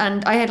doing it.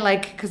 And I had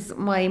like, because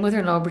my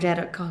mother-in-law,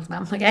 Bridetta, calls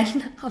Mum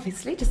again,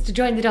 obviously, just to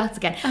join the dots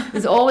again,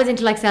 was always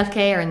into like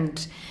self-care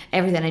and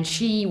everything. And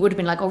she would have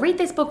been like, oh, read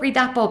this book, read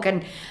that book.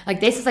 And like,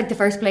 this is like the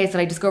first place that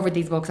I discovered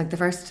these books. Like the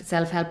first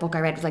self-help book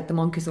I read was like The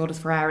Monk Who Sold His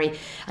Ferrari.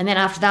 And then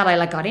after that, I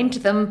like got into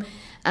them.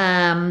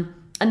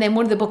 And then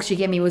one of the books she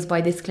gave me was by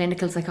this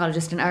clinical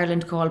psychologist in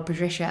Ireland called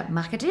Patricia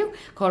McAdoo,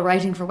 called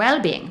Writing for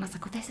Wellbeing. And I was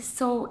like, oh, this is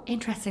so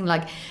interesting.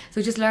 Like,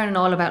 so just learning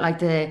all about like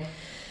the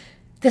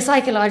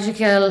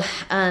psychological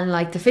and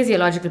like the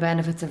physiological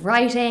benefits of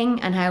writing,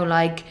 and how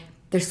like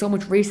there's so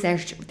much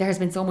research, there has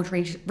been so much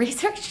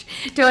research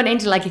done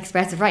into like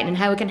expressive writing and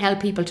how it can help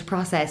people to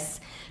process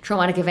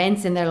traumatic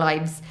events in their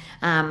lives,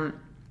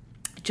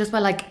 just by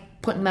like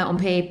putting them out on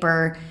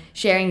paper,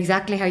 sharing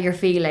exactly how you're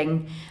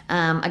feeling,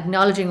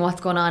 acknowledging what's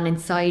going on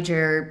inside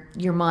your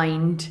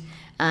mind.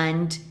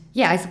 And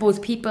yeah, I suppose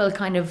people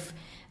kind of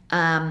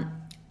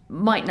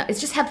might not,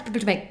 it's just helped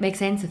people to make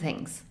sense of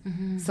things.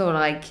 So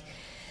like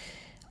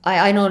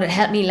I know that it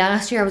helped me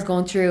last year. I was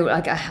going through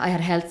like I had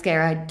a health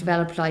scare. I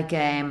developed like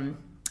a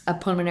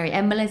pulmonary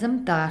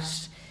embolism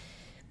that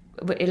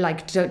it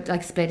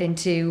like split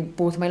into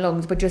both my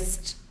lungs. But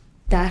just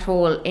that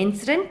whole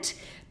incident,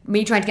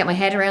 me trying to get my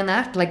head around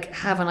that, like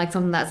having like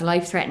something that's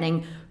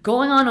life-threatening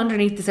going on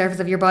underneath the surface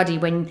of your body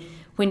when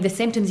the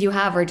symptoms you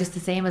have are just the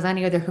same as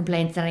any other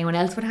complaints that anyone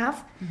else would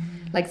have,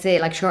 like say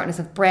like shortness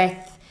of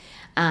breath,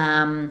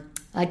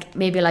 like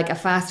maybe like a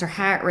faster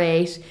heart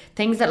rate,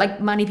 things that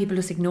like many people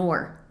just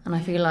ignore. And I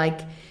feel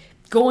like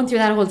going through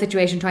that whole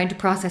situation, trying to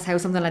process how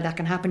something like that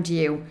can happen to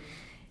you,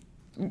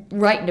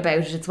 writing about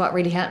it, it's what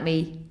really helped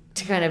me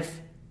to kind of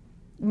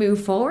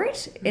move forward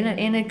in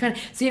a kind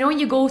of, so you know, when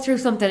you go through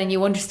something and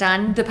you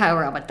understand the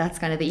power of it, that's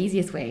kind of the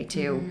easiest way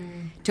to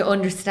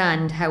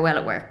understand how well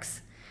it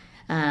works.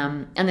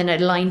 And then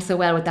it aligned so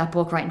well with that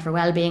book, Writing for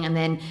Wellbeing. And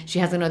then she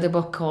has another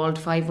book called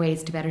 5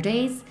 Ways to Better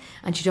Days,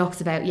 and she talks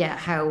about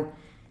how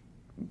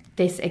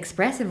this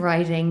expressive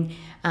writing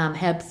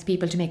helps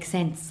people to make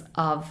sense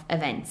of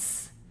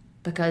events,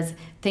 because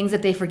things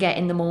that they forget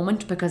in the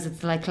moment, because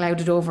it's like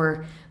clouded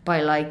over by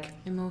like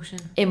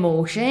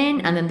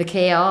emotion and then the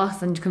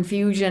chaos and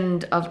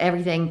confusion of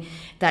everything,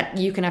 that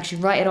you can actually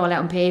write it all out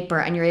on paper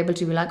and you're able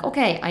to be like,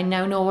 okay, I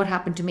now know what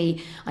happened to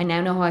me, I now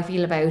know how I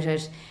feel about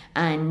it,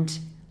 and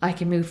I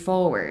can move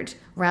forward,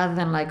 rather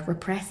than like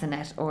repressing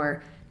it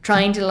or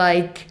trying to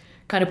like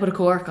kind of put a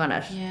cork on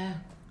it.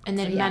 And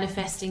then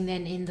manifesting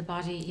then in the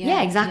body.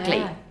 Yeah,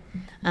 exactly.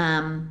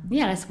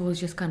 I suppose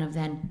just kind of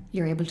then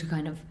you're able to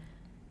kind of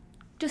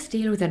just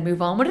deal with it and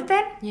move on with it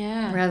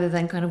then. Rather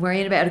than kind of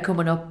worrying about it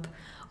coming up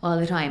all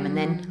the time. And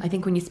then I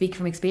think when you speak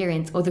from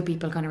experience, other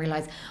people kind of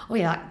realise, oh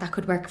yeah, that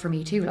could work for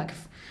me too. Like, I'm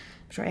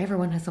sure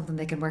everyone has something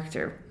they can work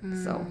through.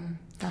 So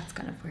that's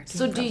kind of where it came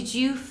from. Did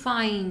you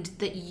find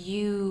that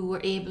you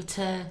were able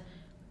to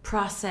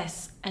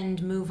process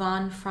and move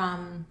on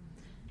from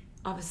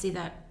obviously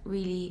that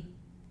really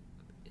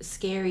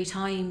scary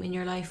time in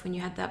your life when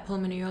you had that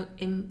pulmonary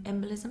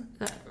embolism?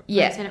 Am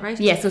I saying it right?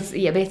 Yeah, so it's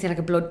basically like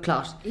a blood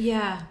clot.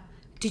 Yeah.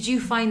 Did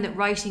you find that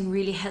writing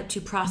really helped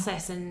you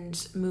process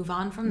and move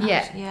on from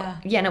that? Yeah,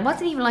 and it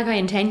wasn't even like I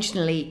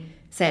intentionally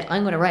said,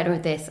 I'm going to write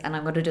about this and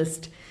I'm going to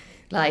just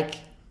like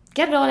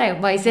get it all out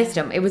of my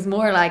system. It was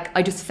more like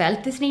I just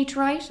felt this need to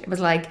write. It was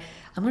like,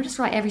 I'm going to just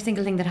write every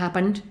single thing that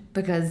happened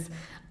because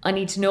I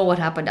need to know what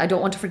happened. I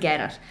don't want to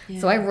forget it.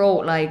 So I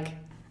wrote like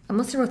I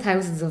must have wrote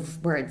thousands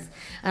of words.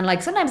 And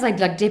like sometimes I'd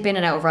like dip in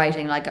and out of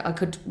writing. Like I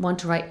could want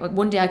to write,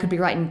 one day I could be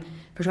writing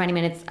for 20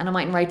 minutes and I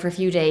mightn't write for a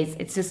few days.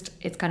 It's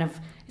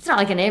not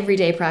like an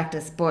everyday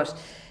practice, but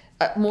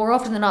more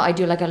often than not I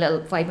do like a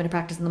little 5-minute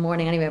practice in the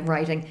morning anyway of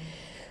writing.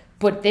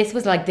 But this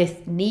was like this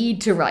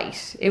need to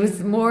write. It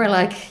was more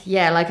like,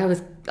 like I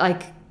was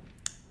like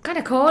kind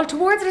of called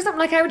towards it or something.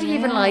 Like how do you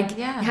even like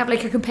have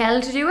like you're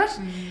compelled to do it?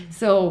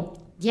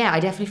 So yeah, I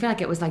definitely feel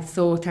like it was like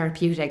so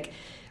therapeutic,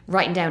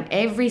 writing down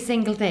every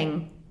single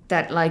thing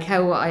that like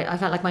how I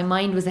felt like my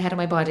mind was ahead of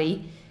my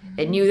body.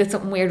 It knew that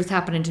something weird was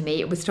happening to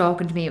me. It was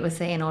talking to me. It was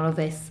saying all of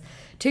this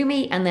to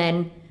me. And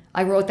then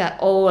I wrote that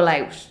all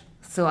out.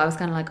 So I was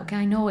kind of like, okay,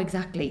 I know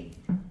exactly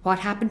what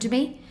happened to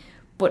me,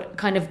 but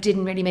kind of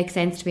didn't really make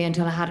sense to me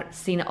until I had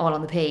seen it all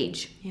on the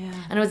page. Yeah.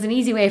 And it was an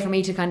easy way for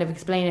me to kind of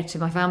explain it to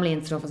my family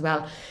and stuff as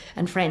well,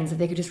 and friends, that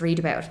they could just read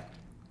about.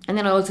 And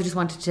then I also just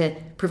wanted to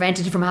prevent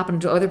it from happening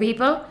to other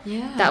people.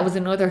 Yeah. That was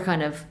another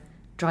kind of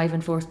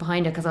driving force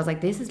behind it, because I was like,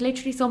 this is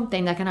literally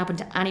something that can happen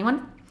to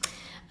anyone,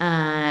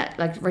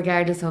 like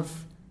regardless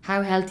of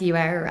how healthy you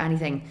are or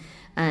anything.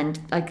 And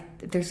like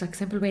there's like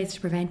simple ways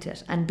to prevent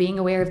it, and being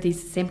aware of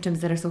these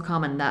symptoms that are so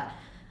common that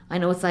I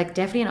know it's like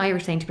definitely an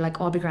Irish thing to be like,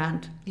 oh, I'll be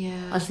grand,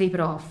 I'll sleep it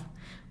off,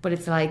 but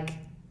it's like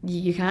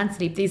you can't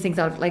sleep these things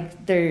out.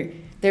 Like they're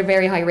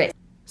very high risk.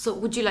 So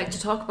would you like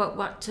to talk about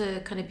what to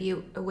kind of be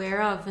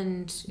aware of,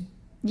 and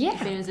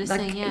if anyone's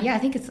listening? I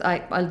think it's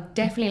I'll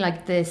definitely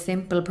like the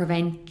simple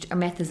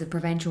methods of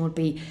prevention would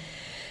be,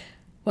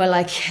 well,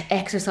 like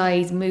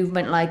exercise,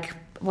 movement. Like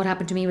what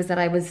happened to me was that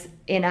I was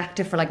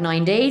inactive for like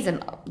 9 days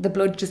and the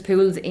blood just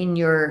pools in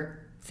your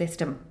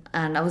system,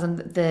 and I was on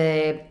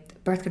the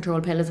birth control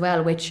pill as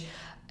well, which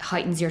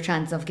heightens your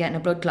chance of getting a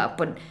blood clot.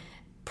 But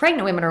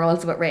pregnant women are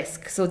also at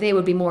risk, so they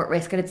would be more at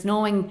risk. And it's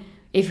knowing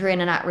if you're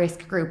in an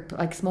at-risk group,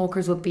 like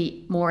smokers would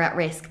be more at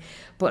risk,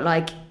 but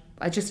like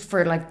just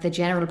for like the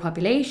general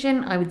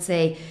population, I would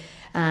say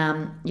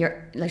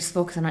you're like just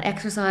focusing on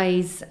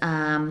exercise,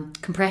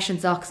 compression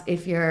socks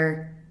if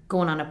you're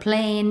going on a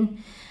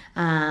plane,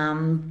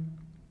 and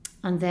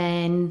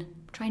then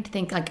trying to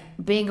think like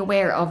being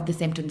aware of the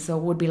symptoms. So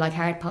it would be like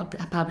heart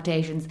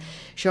palpitations,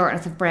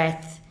 shortness of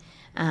breath,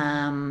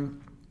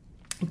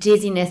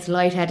 dizziness,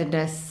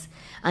 lightheadedness,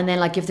 and then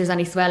like if there's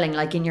any swelling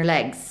like in your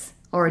legs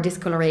or a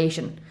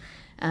discoloration.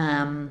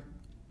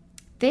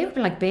 They would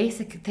be like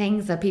basic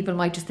things that people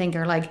might just think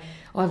are like,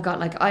 oh, I've got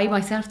like, I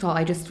myself thought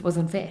I just was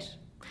unfit,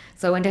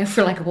 so I went out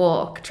for like a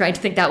walk trying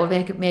to think that would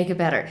make it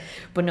better.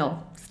 But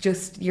no, it's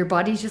just your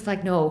body's just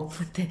like, no,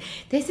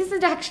 this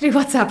isn't actually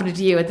what's happening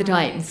to you at the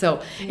time.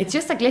 So it's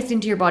just like listening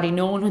to your body,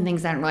 knowing when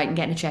things aren't right and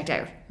getting it checked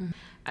out.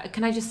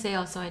 Can I just say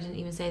also, I didn't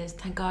even say this,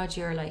 thank God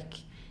you're like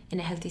in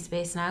a healthy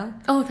space now.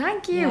 Oh,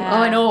 thank you. Oh,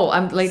 I know,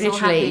 I'm like so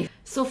literally happy.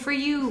 So for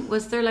you,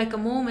 was there like a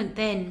moment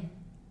then,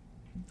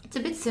 it's a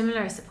bit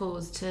similar I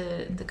suppose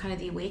to the kind of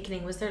the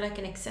awakening, was there like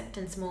an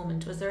acceptance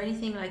moment? Was there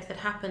anything like that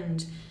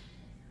happened,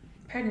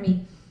 pardon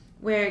me,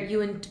 where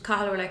you and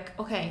Cathal were like,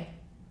 okay,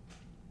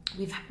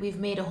 we've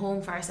made a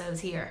home for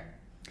ourselves here?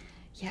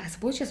 Yeah, I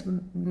suppose just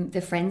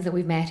the friends that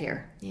we've met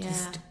here. Yeah.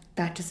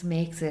 That just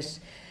makes it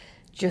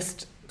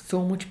just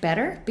so much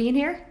better being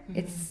here.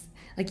 It's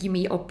like you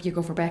meet up, you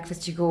go for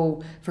breakfast, you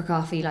go for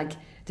coffee, like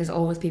there's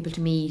always people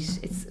to meet.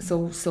 It's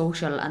so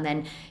social, and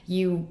then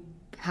you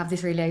have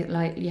this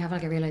you have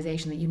like a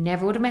realization that you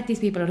never would have met these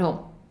people at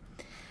home,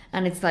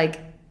 and it's like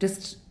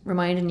just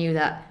reminding you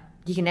that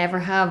you can never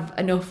have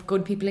enough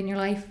good people in your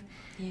life.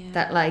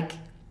 That like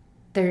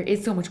there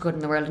is so much good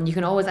in the world, and you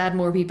can always add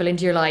more people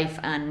into your life,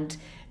 and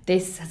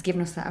this has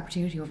given us that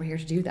opportunity over here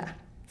to do that.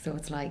 So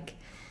it's like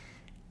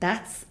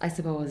I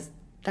suppose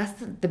that's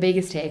the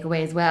biggest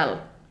takeaway as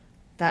well,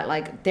 that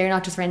like they're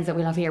not just friends that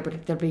we'll have here,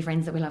 but they'll be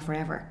friends that we'll have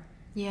forever.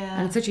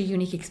 And it's such a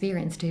unique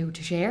experience to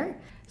share.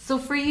 So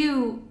for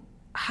you,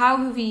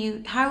 how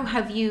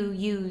have you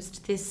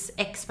used this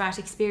expat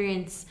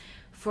experience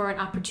for an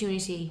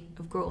opportunity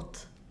of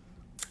growth?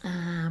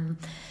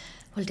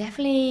 Well,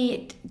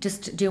 definitely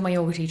just do my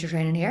yoga teacher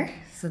training here.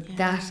 So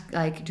that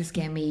like just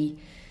gave me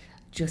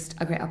just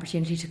a great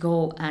opportunity to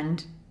go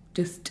and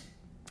just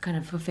kind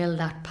of fulfill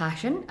that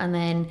passion, and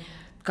then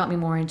got me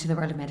more into the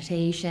world of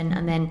meditation,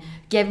 and then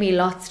gave me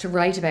lots to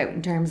write about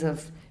in terms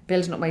of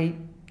building up my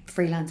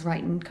freelance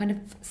writing kind of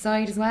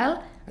side as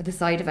well, or the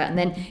side of it. And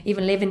then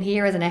even living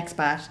here as an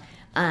expat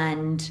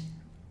and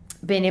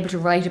being able to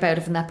write about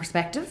it from that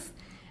perspective,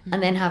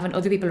 and then having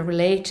other people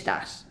relate to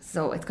that.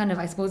 So it's kind of,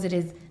 I suppose it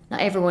is,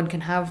 not everyone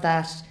can have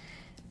that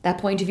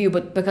point of view,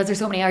 but because there's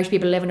so many Irish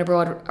people living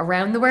abroad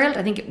around the world,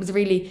 I think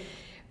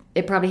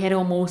it probably hit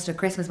home most at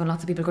Christmas when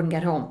lots of people couldn't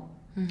get home.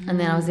 And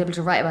then I was able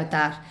to write about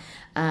that,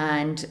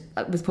 and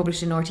it was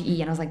published in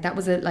RTE, and I was like, that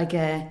was a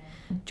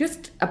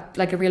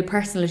real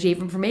personal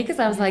achievement for me, because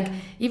I was like,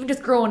 even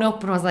just growing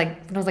up, when I was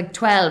like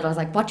 12, I was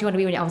like, what do you want to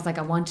be when I was like,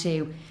 I want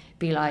to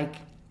be like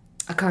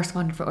a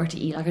correspondent for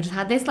RTE. Like I just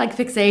had this like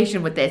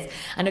fixation with this,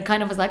 and it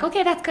kind of was like,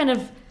 okay, I've kind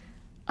of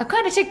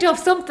ticked off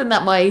something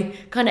that my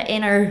kind of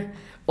inner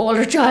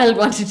older child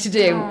wanted to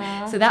do.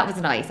 Aww. So that was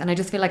nice, and I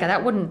just feel like I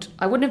wouldn't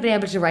have been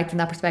able to write from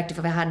that perspective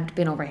if I hadn't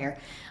been over here.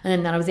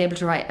 And then I was able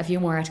to write a few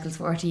more articles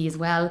for RTE as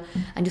well,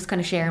 and just kind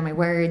of share my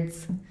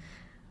words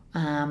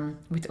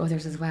with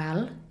others as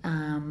well.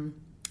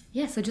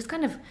 So just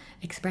kind of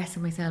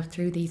expressing myself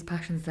through these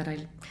passions that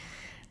I've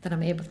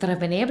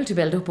been able to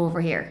build up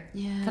over here.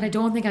 Yeah. That I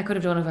don't think I could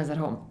have done if I was at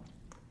home.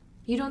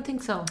 You don't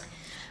think so?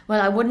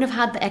 Well, I wouldn't have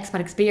had the expat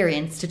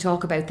experience to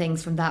talk about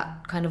things from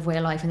that kind of way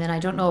of life. And then I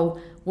don't know,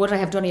 would I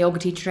have done a yoga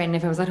teacher training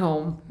if I was at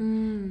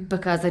home?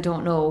 Because I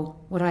don't know,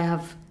 would I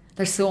have...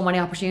 There's so many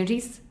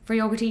opportunities for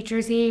yoga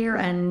teachers here,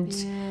 and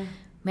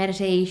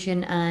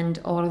meditation and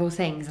all of those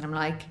things. And I'm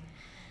like,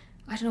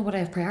 I don't know, would I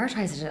have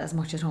prioritised it as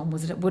much at home?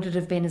 Would it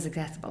have been as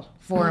accessible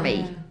for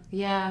me?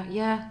 Yeah.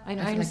 I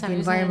feel understand like the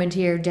environment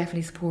here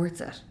definitely supports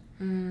it.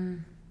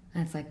 And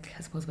it's like,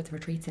 I suppose with the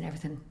retreats and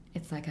everything,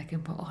 it's like I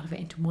can put all of it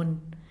into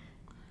one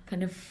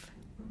kind of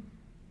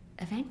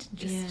event and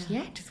just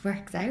it just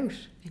works out.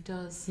 It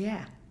does.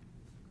 Yeah.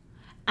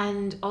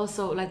 And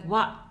also, like,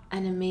 what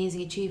an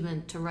amazing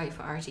achievement to write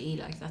for RTE.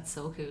 Like, that's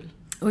so cool.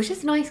 It was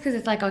just nice because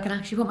it's like I can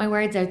actually put my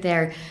words out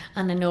there,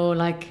 and I know,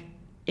 like,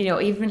 you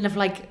know, even if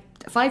like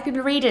 5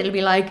 people read it, it'll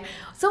be like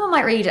someone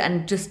might read it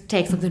and just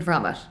take something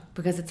from it,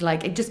 because it's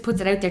like it just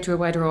puts it out there to a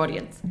wider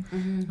audience.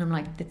 And I'm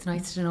like, it's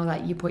nice to know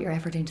that you put your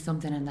effort into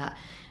something and that,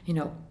 you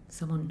know,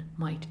 someone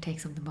might take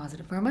something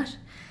positive from it.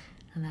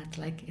 And that's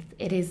like,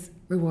 it is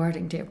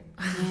rewarding too.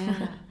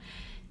 Yeah.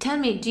 Tell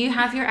me, do you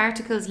have your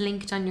articles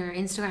linked on your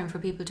Instagram for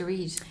people to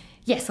read?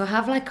 Yes, so I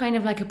have like kind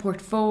of like a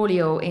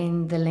portfolio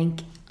in the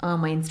link on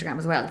my Instagram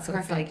as well. So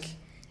Perfect.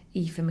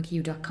 It's like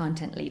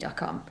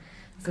aoifemcque.contently.com.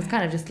 So it's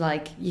kind of just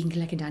like, you can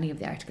click into any of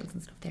the articles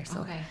and stuff there.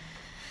 So Okay.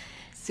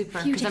 Super.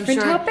 a few 'Cause I'm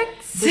different sure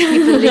topics. there's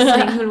people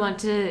listening who'll want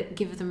to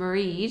give them a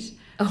read.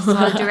 So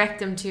I'll direct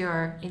them to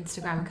your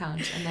Instagram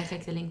account and they'll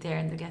click the link there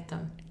and they'll get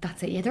them.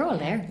 That's it. Yeah, they're all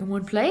there in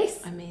one place.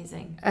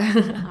 Amazing.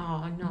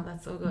 Oh, no,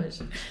 that's so good.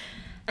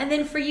 And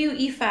then for you,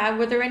 Aoife,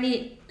 were there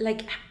any,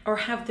 like, or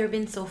have there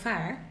been so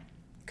far,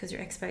 because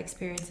your expat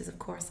experience is, of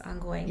course,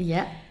 ongoing.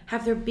 Yeah.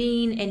 Have there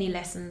been any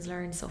lessons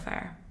learned so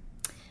far?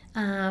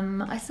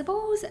 I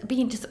suppose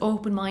being just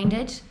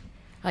open-minded,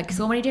 like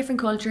so many different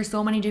cultures,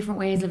 so many different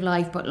ways of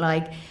life, but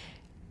like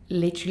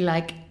literally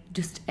like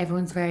just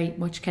everyone's very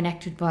much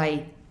connected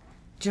by,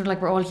 you know,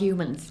 like we're all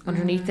humans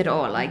underneath it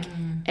all. Like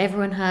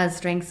everyone has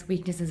strengths,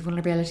 weaknesses,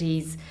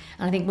 vulnerabilities,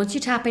 and I think once you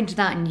tap into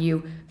that and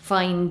you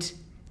find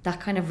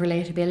that kind of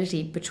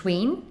relatability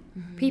between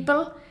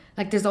people,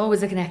 like there's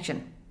always a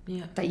connection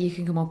that you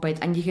can come up with,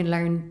 and you can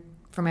learn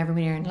from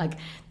everyone here, and like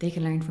they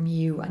can learn from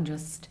you, and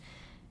just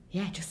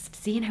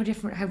seeing how the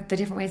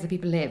different ways that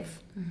people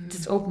live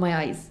just opened my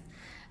eyes.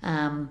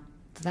 So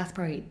that's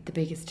probably the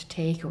biggest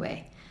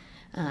takeaway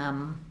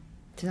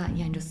to that.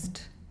 And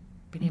just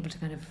being able to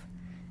kind of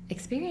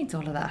experience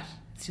all of that.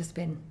 It's just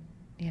been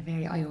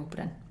very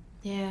eye-opening.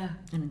 Yeah.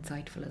 And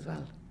insightful as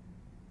well.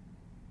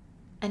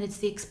 And it's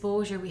the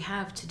exposure we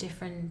have to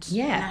different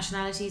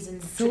nationalities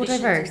and so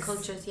traditions diverse. and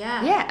cultures.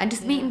 Yeah. Yeah, and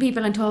just meeting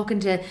people and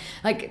talking to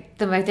like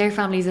them about their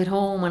families at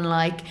home, and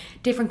like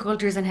different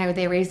cultures and how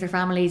they raise their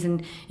families,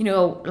 and you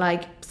know,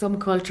 like some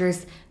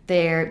cultures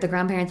the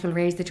grandparents will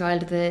raise the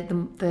child,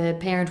 the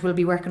parent will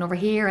be working over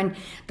here, and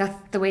that's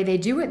the way they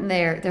do it in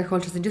their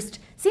cultures, and just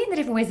seeing the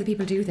different ways that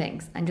people do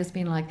things, and just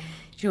being like,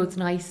 you know, it's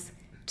nice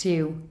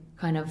to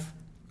kind of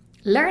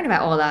learn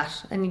about all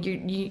that, and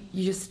you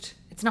just,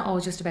 it's not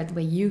always just about the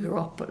way you grew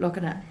up, but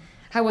looking at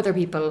how other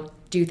people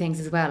do things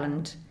as well.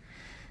 And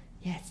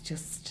it's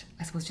just,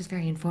 I suppose, just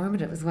very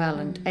informative as well,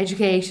 and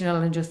educational,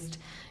 and just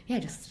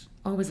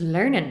always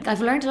learning. I've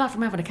learned a lot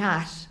from having a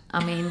cat.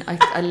 I mean,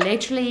 I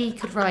literally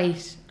could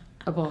write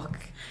a book.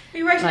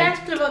 You write an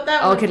article about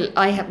that one?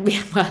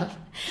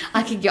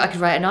 I could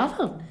write a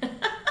novel.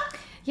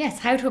 Yes,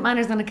 How to Put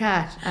Manners on a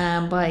Cat,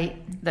 by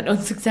an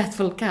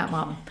unsuccessful cat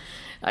mom.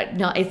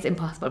 No, it's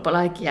impossible. But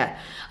I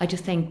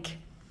just think,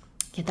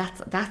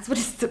 that's what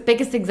is the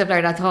biggest things I've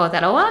learned. I thought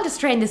that, I'll just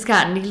train this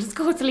cat and he'll just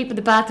go to sleep in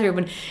the bathroom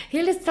and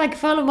he'll just like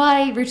follow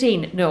my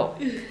routine. No,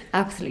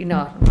 absolutely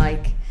not. I'm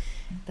like,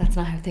 that's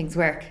not how things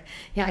work.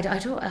 Yeah, I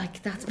don't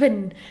like, that's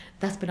been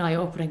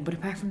eye-opening. But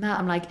apart from that,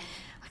 I'm like,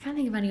 I can't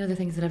think of any other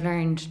things that I've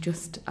learned,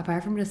 just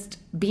apart from just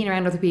being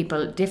around other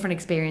people, different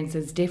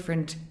experiences,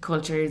 different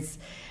cultures,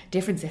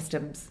 different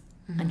systems,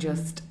 and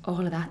just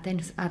all of that, then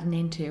just adding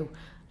into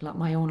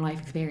my own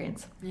life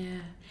experience.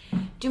 Yeah.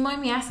 Do you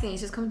mind me asking?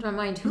 It's just come to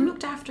my mind. Who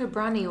looked after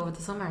Bronnie over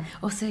the summer?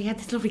 Oh, so you had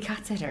this lovely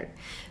cat sitter.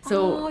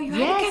 So you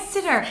had a cat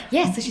sitter.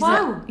 Yes, so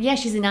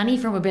she's a nanny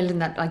from a building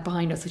that like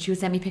behind us. So she would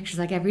send me pictures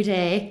like every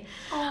day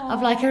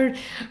of like her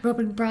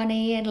rubbing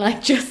Bronnie and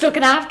like just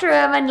looking after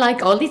him and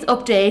like all these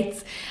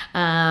updates.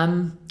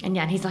 And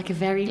he's like a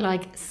very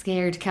like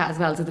scared cat as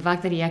well. So the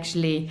fact that he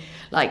actually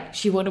like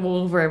she won him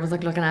over and was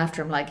like looking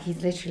after him, like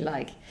he's literally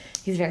like,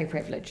 he's very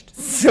privileged.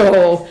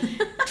 So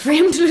for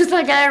him to just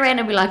like get around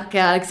and be like,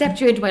 okay, I'll accept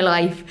you into my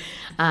life.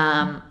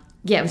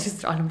 It was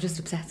just, I'm just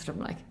obsessed with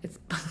him. Like it's,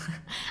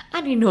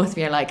 and he knows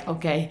me. Like,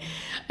 okay,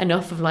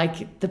 enough of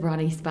like the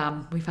Bronnie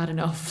spam. We've had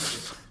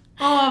enough.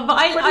 Oh, but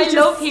I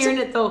love hearing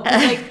it though.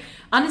 Like,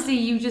 honestly,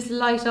 you just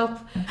light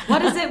up.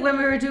 What is it when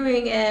we were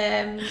doing?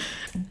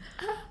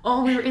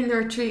 We were in the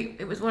retreat.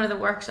 It was one of the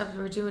workshops.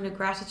 We were doing a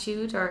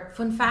gratitude or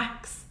fun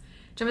facts.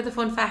 Do you remember the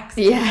fun facts?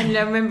 Yeah. And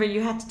I remember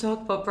you had to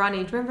talk about Bronny. Do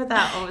you remember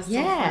that? Oh, it was so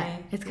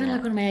funny. It's kind of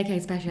like one of my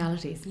AK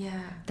specialities.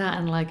 Yeah. That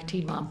and like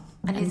Teen Mom.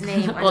 And his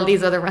name. All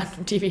these other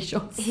random TV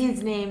shows.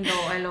 His name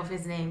though, I love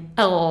his name.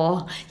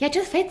 Oh, yeah, it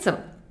just fits him.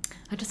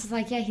 I just was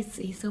like, yeah,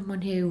 he's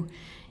someone who,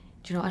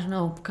 you know, I don't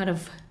know, kind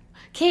of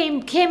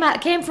came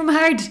from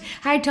hard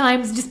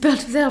times and just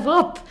built himself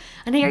up,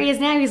 and here he is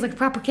now. He's like a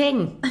proper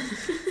king. So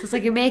it's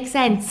like, it makes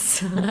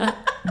sense.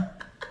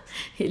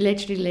 He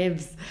literally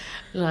lives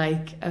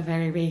like a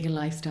very vegan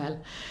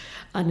lifestyle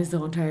on his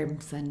own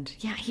terms, and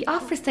yeah, he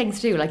offers things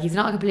too. Like, he's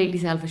not a completely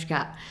selfish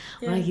cat.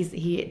 Yeah. Like,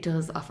 he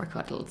does offer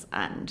cuddles,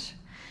 and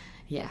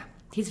yeah,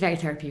 he's very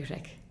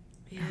therapeutic.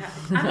 Yeah,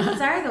 animals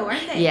are though,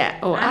 aren't they? Yeah.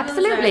 Oh, Animals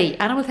absolutely.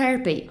 Animal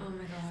therapy. Oh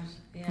my god.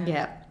 Yeah.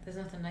 Yeah. There's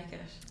nothing like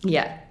it.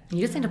 Yeah. You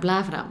just end up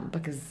laughing at them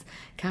because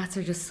cats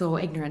are just so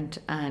ignorant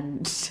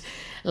and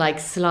like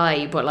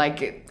sly, but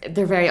like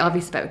they're very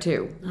obvious about it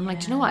too. I'm like,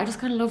 do you know what? I just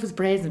kind of love his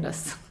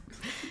brazenness.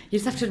 You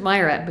just have to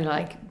admire it and be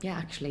like, yeah,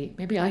 actually,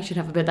 maybe I should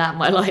have a bit of that in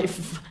my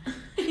life.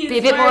 Be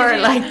a bit more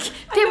like,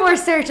 a bit more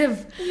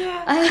assertive.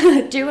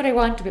 Yeah. Do what I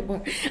want a bit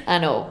more. I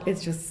know.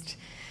 It's just,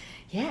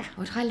 yeah, I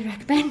would highly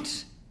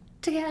recommend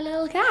to get a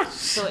little cat.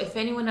 So if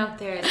anyone out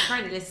there is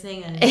currently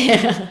listening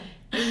and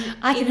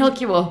I can hook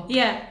you up.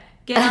 Yeah,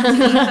 get on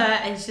to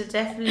Aoife and she'll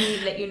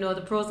definitely let you know the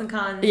pros and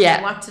cons. Yeah.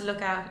 And what to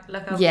look out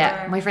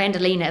Yeah, for. my friend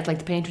Alina is like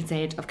the patron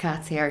saint of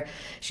cats here.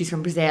 She's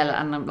from Brazil,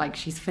 and I'm like,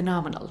 she's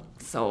phenomenal.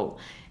 So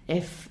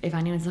if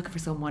anyone's looking for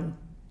someone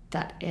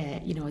that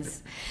you know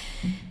is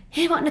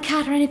wanting a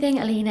cat or anything,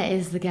 Alina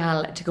is the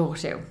gal to go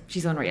to.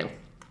 She's unreal.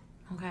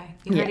 Okay,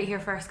 you heard it here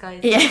first, guys.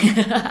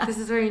 Yeah. This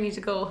is where you need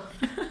to go.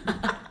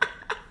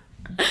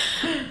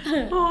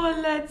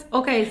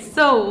 Okay,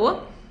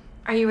 so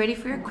are you ready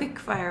for your quick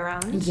fire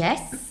round?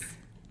 Yes.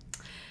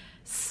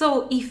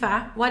 So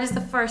Aoife, what is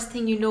the first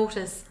thing you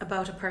notice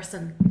about a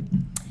person?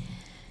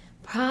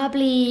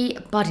 Probably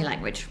body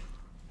language.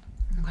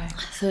 Okay.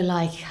 So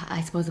like,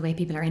 I suppose the way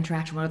people are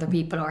interacting with other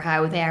people, or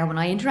how they are when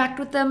I interact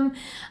with them,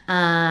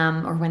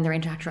 or when they're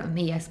interacting with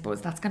me. I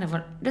suppose that's kind of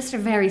just a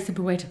very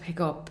simple way to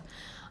pick up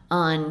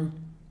on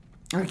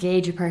or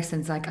gauge a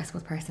person's, like, I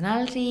suppose,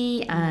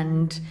 personality,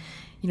 and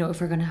you know,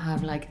 if we're going to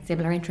have like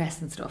similar interests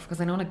and stuff,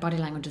 because I know like body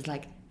language is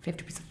like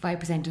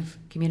 5% of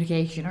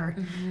communication or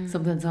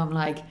something. So I'm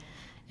like,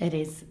 it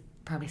is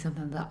probably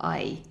something that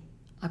I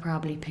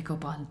probably pick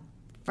up on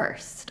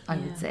first, I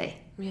would say.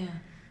 Yeah.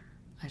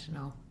 I don't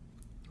know.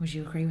 Would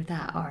you agree with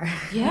that? Or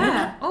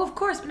yeah. Oh, of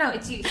course. But no,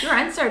 it's your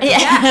answer. But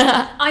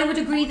yeah. I would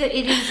agree that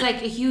it is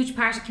like a huge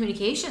part of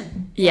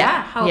communication.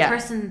 Yeah. How a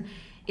person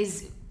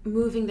is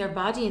moving their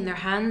body and their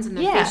hands and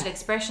their facial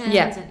expressions.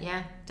 Yeah. And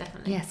yeah,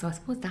 definitely. Yeah, so I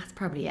suppose that's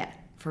probably it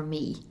for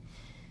me.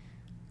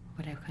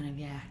 Without kind of,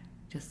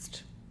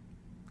 just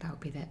that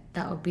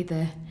would be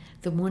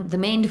the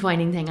main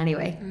defining thing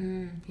anyway.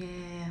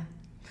 Yeah.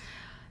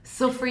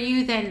 So for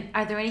you then,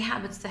 are there any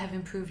habits that have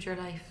improved your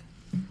life?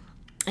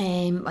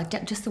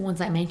 Like just the ones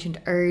that I mentioned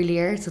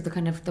earlier, so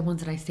the ones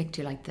that I stick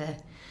to, like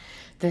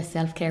the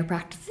self-care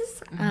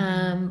practices.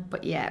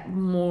 But yeah,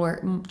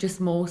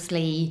 just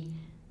mostly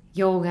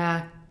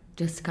yoga,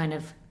 just kind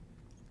of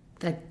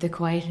the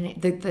quieting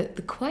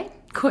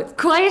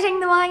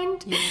the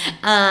mind,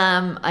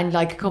 and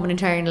like coming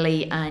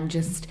internally, and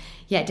just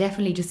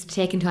definitely just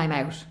taking time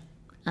out,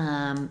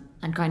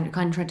 and kind of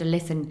trying to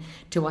listen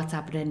to what's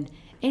happening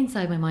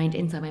inside my mind,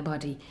 inside my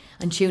body,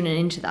 and tuning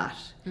into that.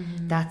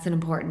 That's an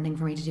important thing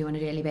for me to do on a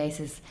daily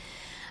basis.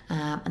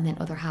 And then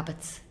other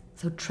habits,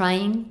 so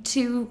trying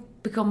to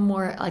become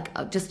more like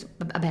just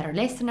a better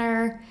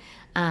listener.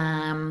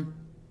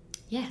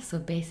 So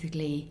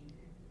basically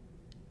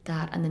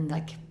that, and then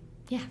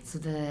so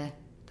the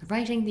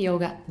writing, the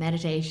yoga,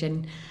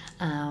 meditation,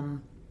 they're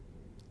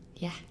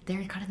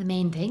kind of the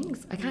main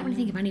things. I can't really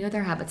think of any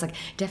other habits. Like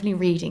definitely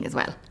reading as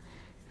well,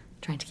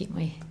 trying to keep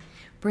my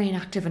brain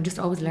active and just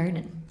always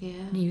learning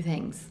new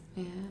things,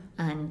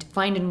 and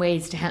finding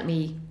ways to help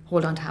me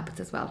hold on to habits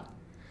as well.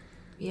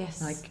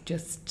 Yes. Like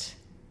just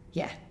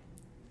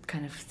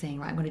kind of saying,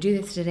 right, I'm going to do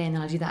this today and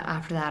then I'll do that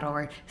after that,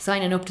 or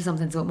signing up to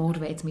something so it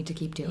motivates me to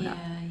keep doing it.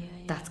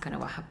 That's kind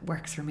of what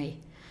works for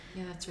me.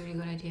 Yeah, that's a really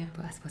good idea.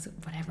 But I suppose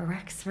whatever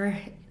works for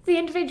the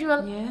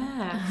individual.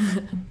 Yeah.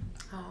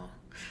 Oh.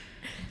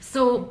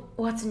 So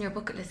what's in your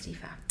bucket list,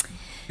 Aoife?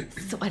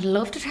 So I'd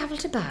love to travel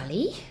to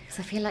Bali, because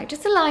I feel like it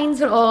just aligns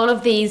with all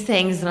of these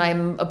things that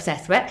I'm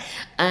obsessed with.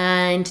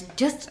 And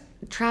just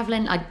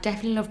travelling, I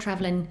definitely love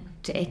travelling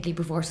to Italy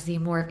before, to see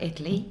more of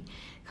Italy,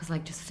 because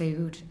like just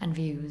food and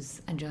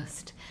views, and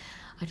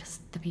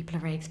the people are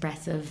very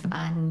expressive,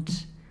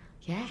 and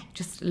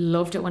just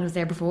loved it when I was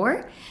there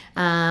before.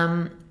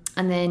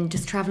 And then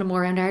just travelling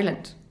more around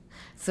Ireland.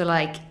 So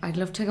like I'd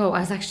love to go. I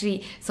was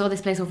actually saw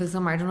this place over the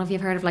summer. I don't know if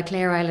you've heard of like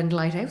Clare Island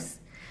Lighthouse.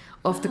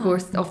 off the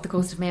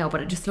coast of Mayo,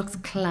 but it just looks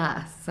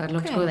class. So I'd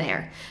love to go Okay.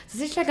 there.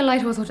 So it's like a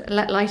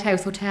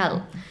lighthouse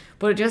hotel,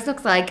 but it just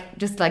looks like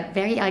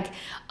very like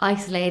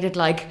isolated,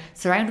 like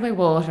surrounded by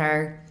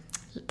water,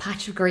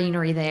 patch of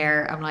greenery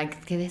there. I'm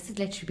like, okay, this would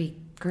literally be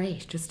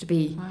great just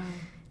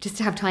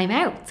to have time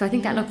out. So I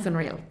think that looks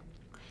unreal.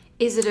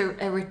 Is it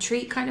a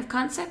retreat kind of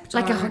concept?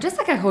 Like just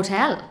like a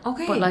hotel.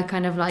 Okay. But like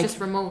kind of like just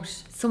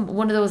remote.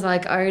 one of those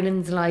like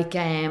Ireland's like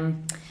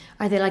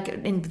are they like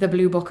in the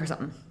Blue Book or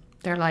something?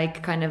 They're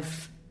like kind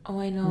of Oh,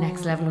 I know.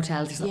 next level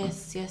hotels or something.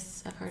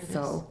 Yes, I've heard of this.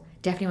 So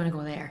definitely want to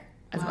go there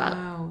as well.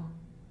 Wow.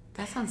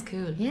 That sounds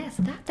cool. Yeah,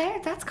 so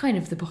that's kind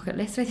of the bucket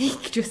list, I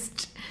think.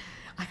 Just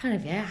I kind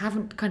of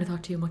haven't kind of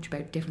thought too much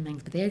about different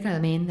things, but they're kind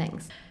of the main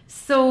things.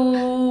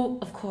 So,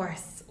 of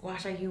course,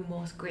 what are you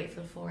most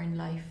grateful for in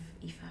life,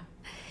 Aoife?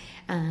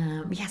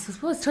 Yes, I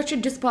suppose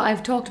touching just what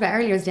I've talked about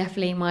earlier is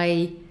definitely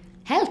my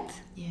health.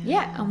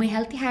 Yeah, and my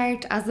healthy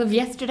heart. As of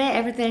yesterday,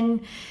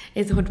 everything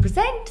is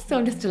 100%, so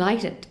I'm just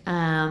delighted.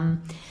 I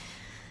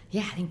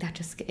think that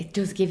it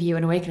does give you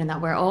an awakening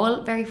that we're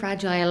all very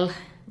fragile.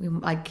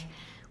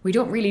 We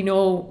don't really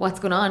know what's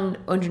going on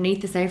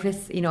underneath the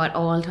surface, at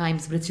all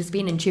times, but it's just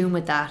being in tune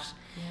with that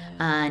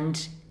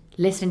and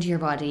listening to your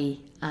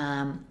body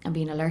and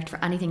being alert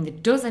for anything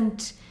that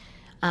doesn't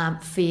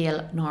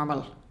feel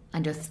normal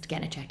and just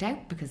getting it checked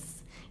out,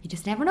 because you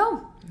just never know.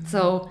 Mm-hmm.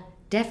 So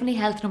definitely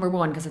health number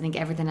one, because I think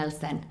everything else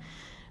then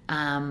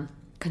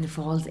kind of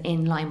falls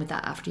in line with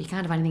that after. You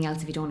can't have anything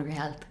else if you don't have your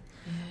health.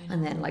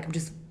 And then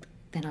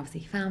then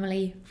obviously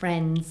family,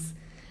 friends,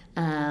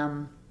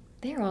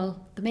 they're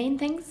all the main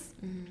things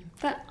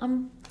that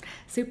I'm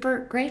super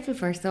grateful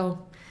for.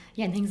 So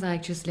and things I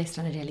just list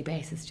on a daily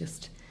basis,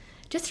 just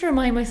to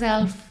remind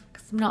myself,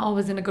 because I'm not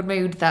always in a good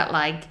mood,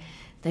 that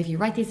if you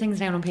write these things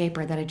down on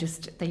paper,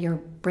 that your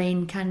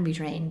brain can be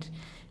trained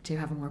to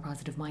have a more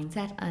positive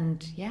mindset.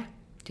 And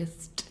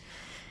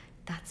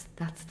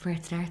that's where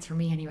it starts for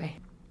me anyway.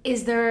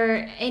 Is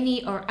there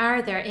any, or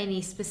are there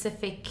any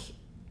specific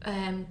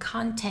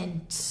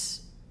content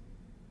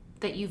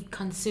that you've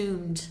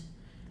consumed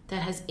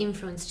that has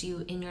influenced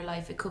you in your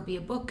life? It could be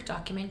a book,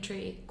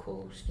 documentary,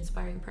 quote,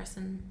 inspiring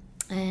person.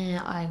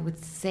 I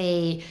would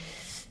say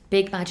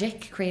Big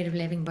Magic, Creative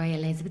Living by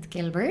Elizabeth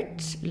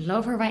Gilbert.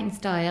 Love her writing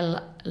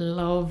style.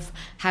 Love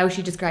how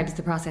she describes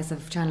the process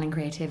of channeling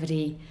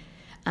creativity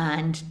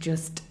and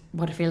just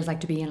what it feels like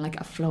to be in like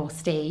a flow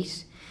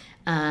state.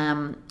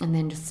 And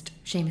then just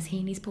Seamus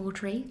Heaney's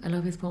poetry. I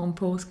love his poem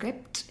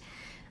Postscript.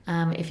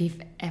 If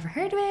you've ever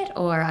heard of it,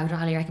 or I would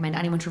highly recommend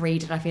anyone to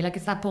read it. I feel like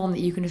it's that poem that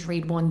you can just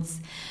read once,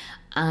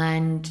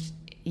 and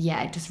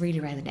it just really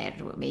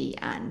resonated with me,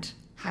 and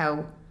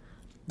how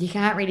you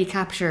can't really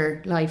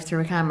capture life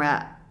through a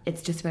camera.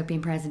 It's just about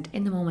being present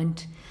in the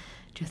moment,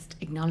 just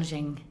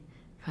acknowledging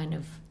kind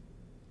of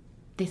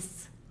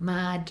this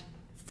mad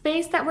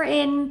space that we're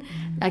in.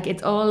 Like,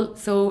 it's all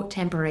so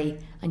temporary,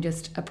 and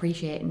just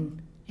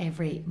appreciating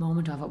every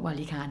moment of it while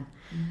you can.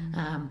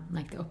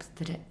 Like the ups,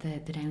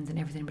 the downs, and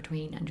everything in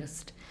between, and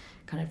just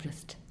kind of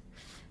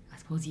I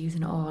suppose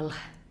using it all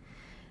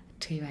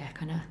to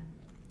kind of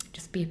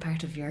just be a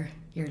part of your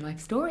life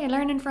story and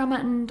learning from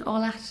it and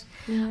all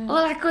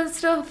that good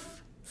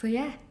stuff. So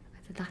I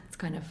said that's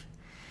kind of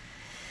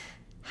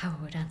how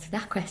I would answer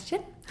that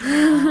question.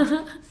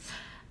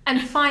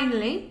 And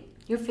finally,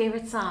 your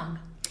favourite song?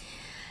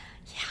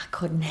 I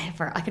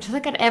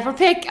could ever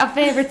pick a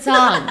favourite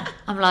song.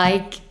 I'm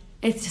like,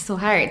 it's just so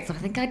hard. So I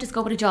think I'd just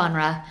go with a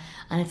genre,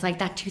 and it's like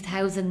that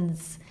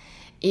 2000s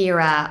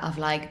era of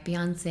like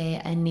Beyonce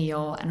and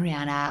Neo and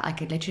Rihanna. I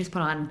could literally just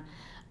put on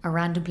a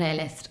random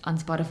playlist on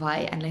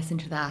Spotify and listen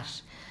to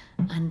that,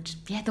 and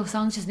those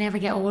songs just never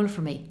get old for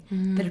me.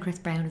 Bit of Chris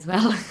Brown as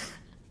well.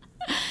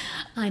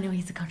 I know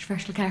he's a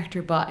controversial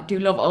character, but I do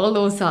love all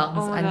those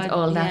songs that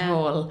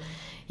whole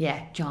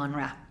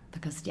genre,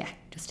 because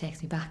just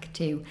takes me back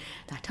to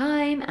that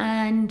time,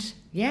 and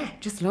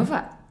just love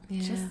it.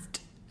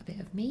 Just a bit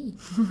of me.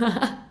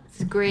 It's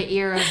a great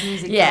era of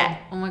music. Yeah. Though.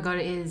 Oh my god,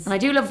 it is. And I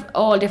do love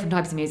all different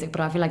types of music, but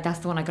I feel like that's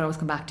the one I could always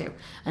come back to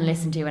and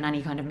listen to in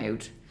any kind of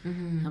mood.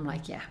 I'm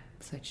like,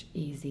 such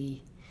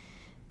easy,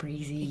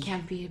 breezy. You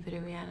can't beat a bit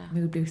of Rihanna.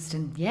 Mood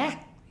boosting.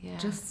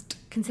 Just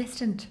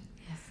consistent.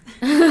 Yes.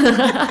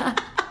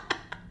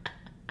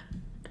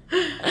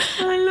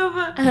 I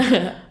love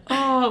it.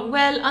 Oh,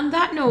 well, on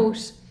that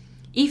note,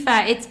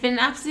 Aoife, it's been an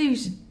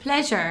absolute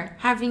pleasure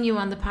having you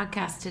on the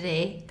podcast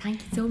today.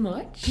 Thank you so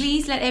much.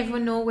 Please let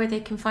everyone know where they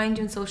can find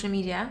you on social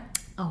media.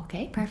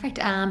 Okay, perfect.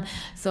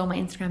 So my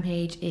Instagram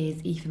page is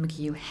Aoife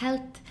McHugh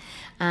Health,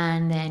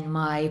 and then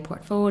my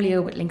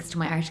portfolio with links to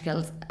my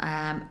articles,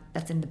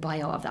 that's in the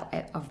bio of that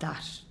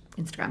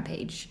Instagram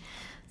page.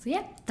 So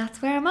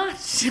that's where I'm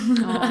at.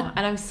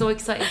 And I'm so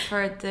excited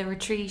for the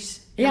retreat.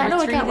 I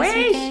can't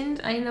wait.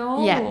 Weekend. I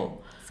know. Yeah.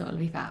 So it'll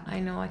be fab. I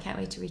know, I can't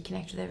wait to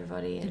reconnect with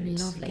everybody and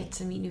lovely. Get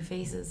to meet new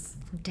faces.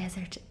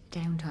 Desert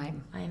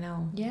downtime. I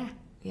know.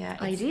 Yeah,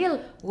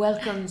 ideal.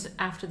 Welcomed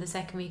after the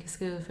second week of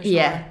school for sure.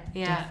 Yeah,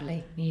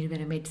 definitely. Need a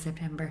bit of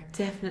mid-September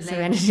definitely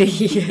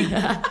serenity.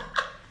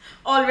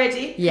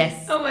 Already?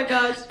 Yes. Oh my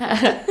God.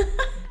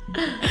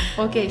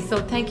 Okay, so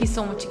thank you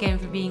so much again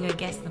for being a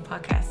guest in the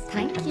podcast.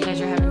 Thank you.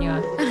 Pleasure having you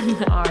on.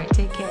 All right,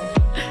 take care.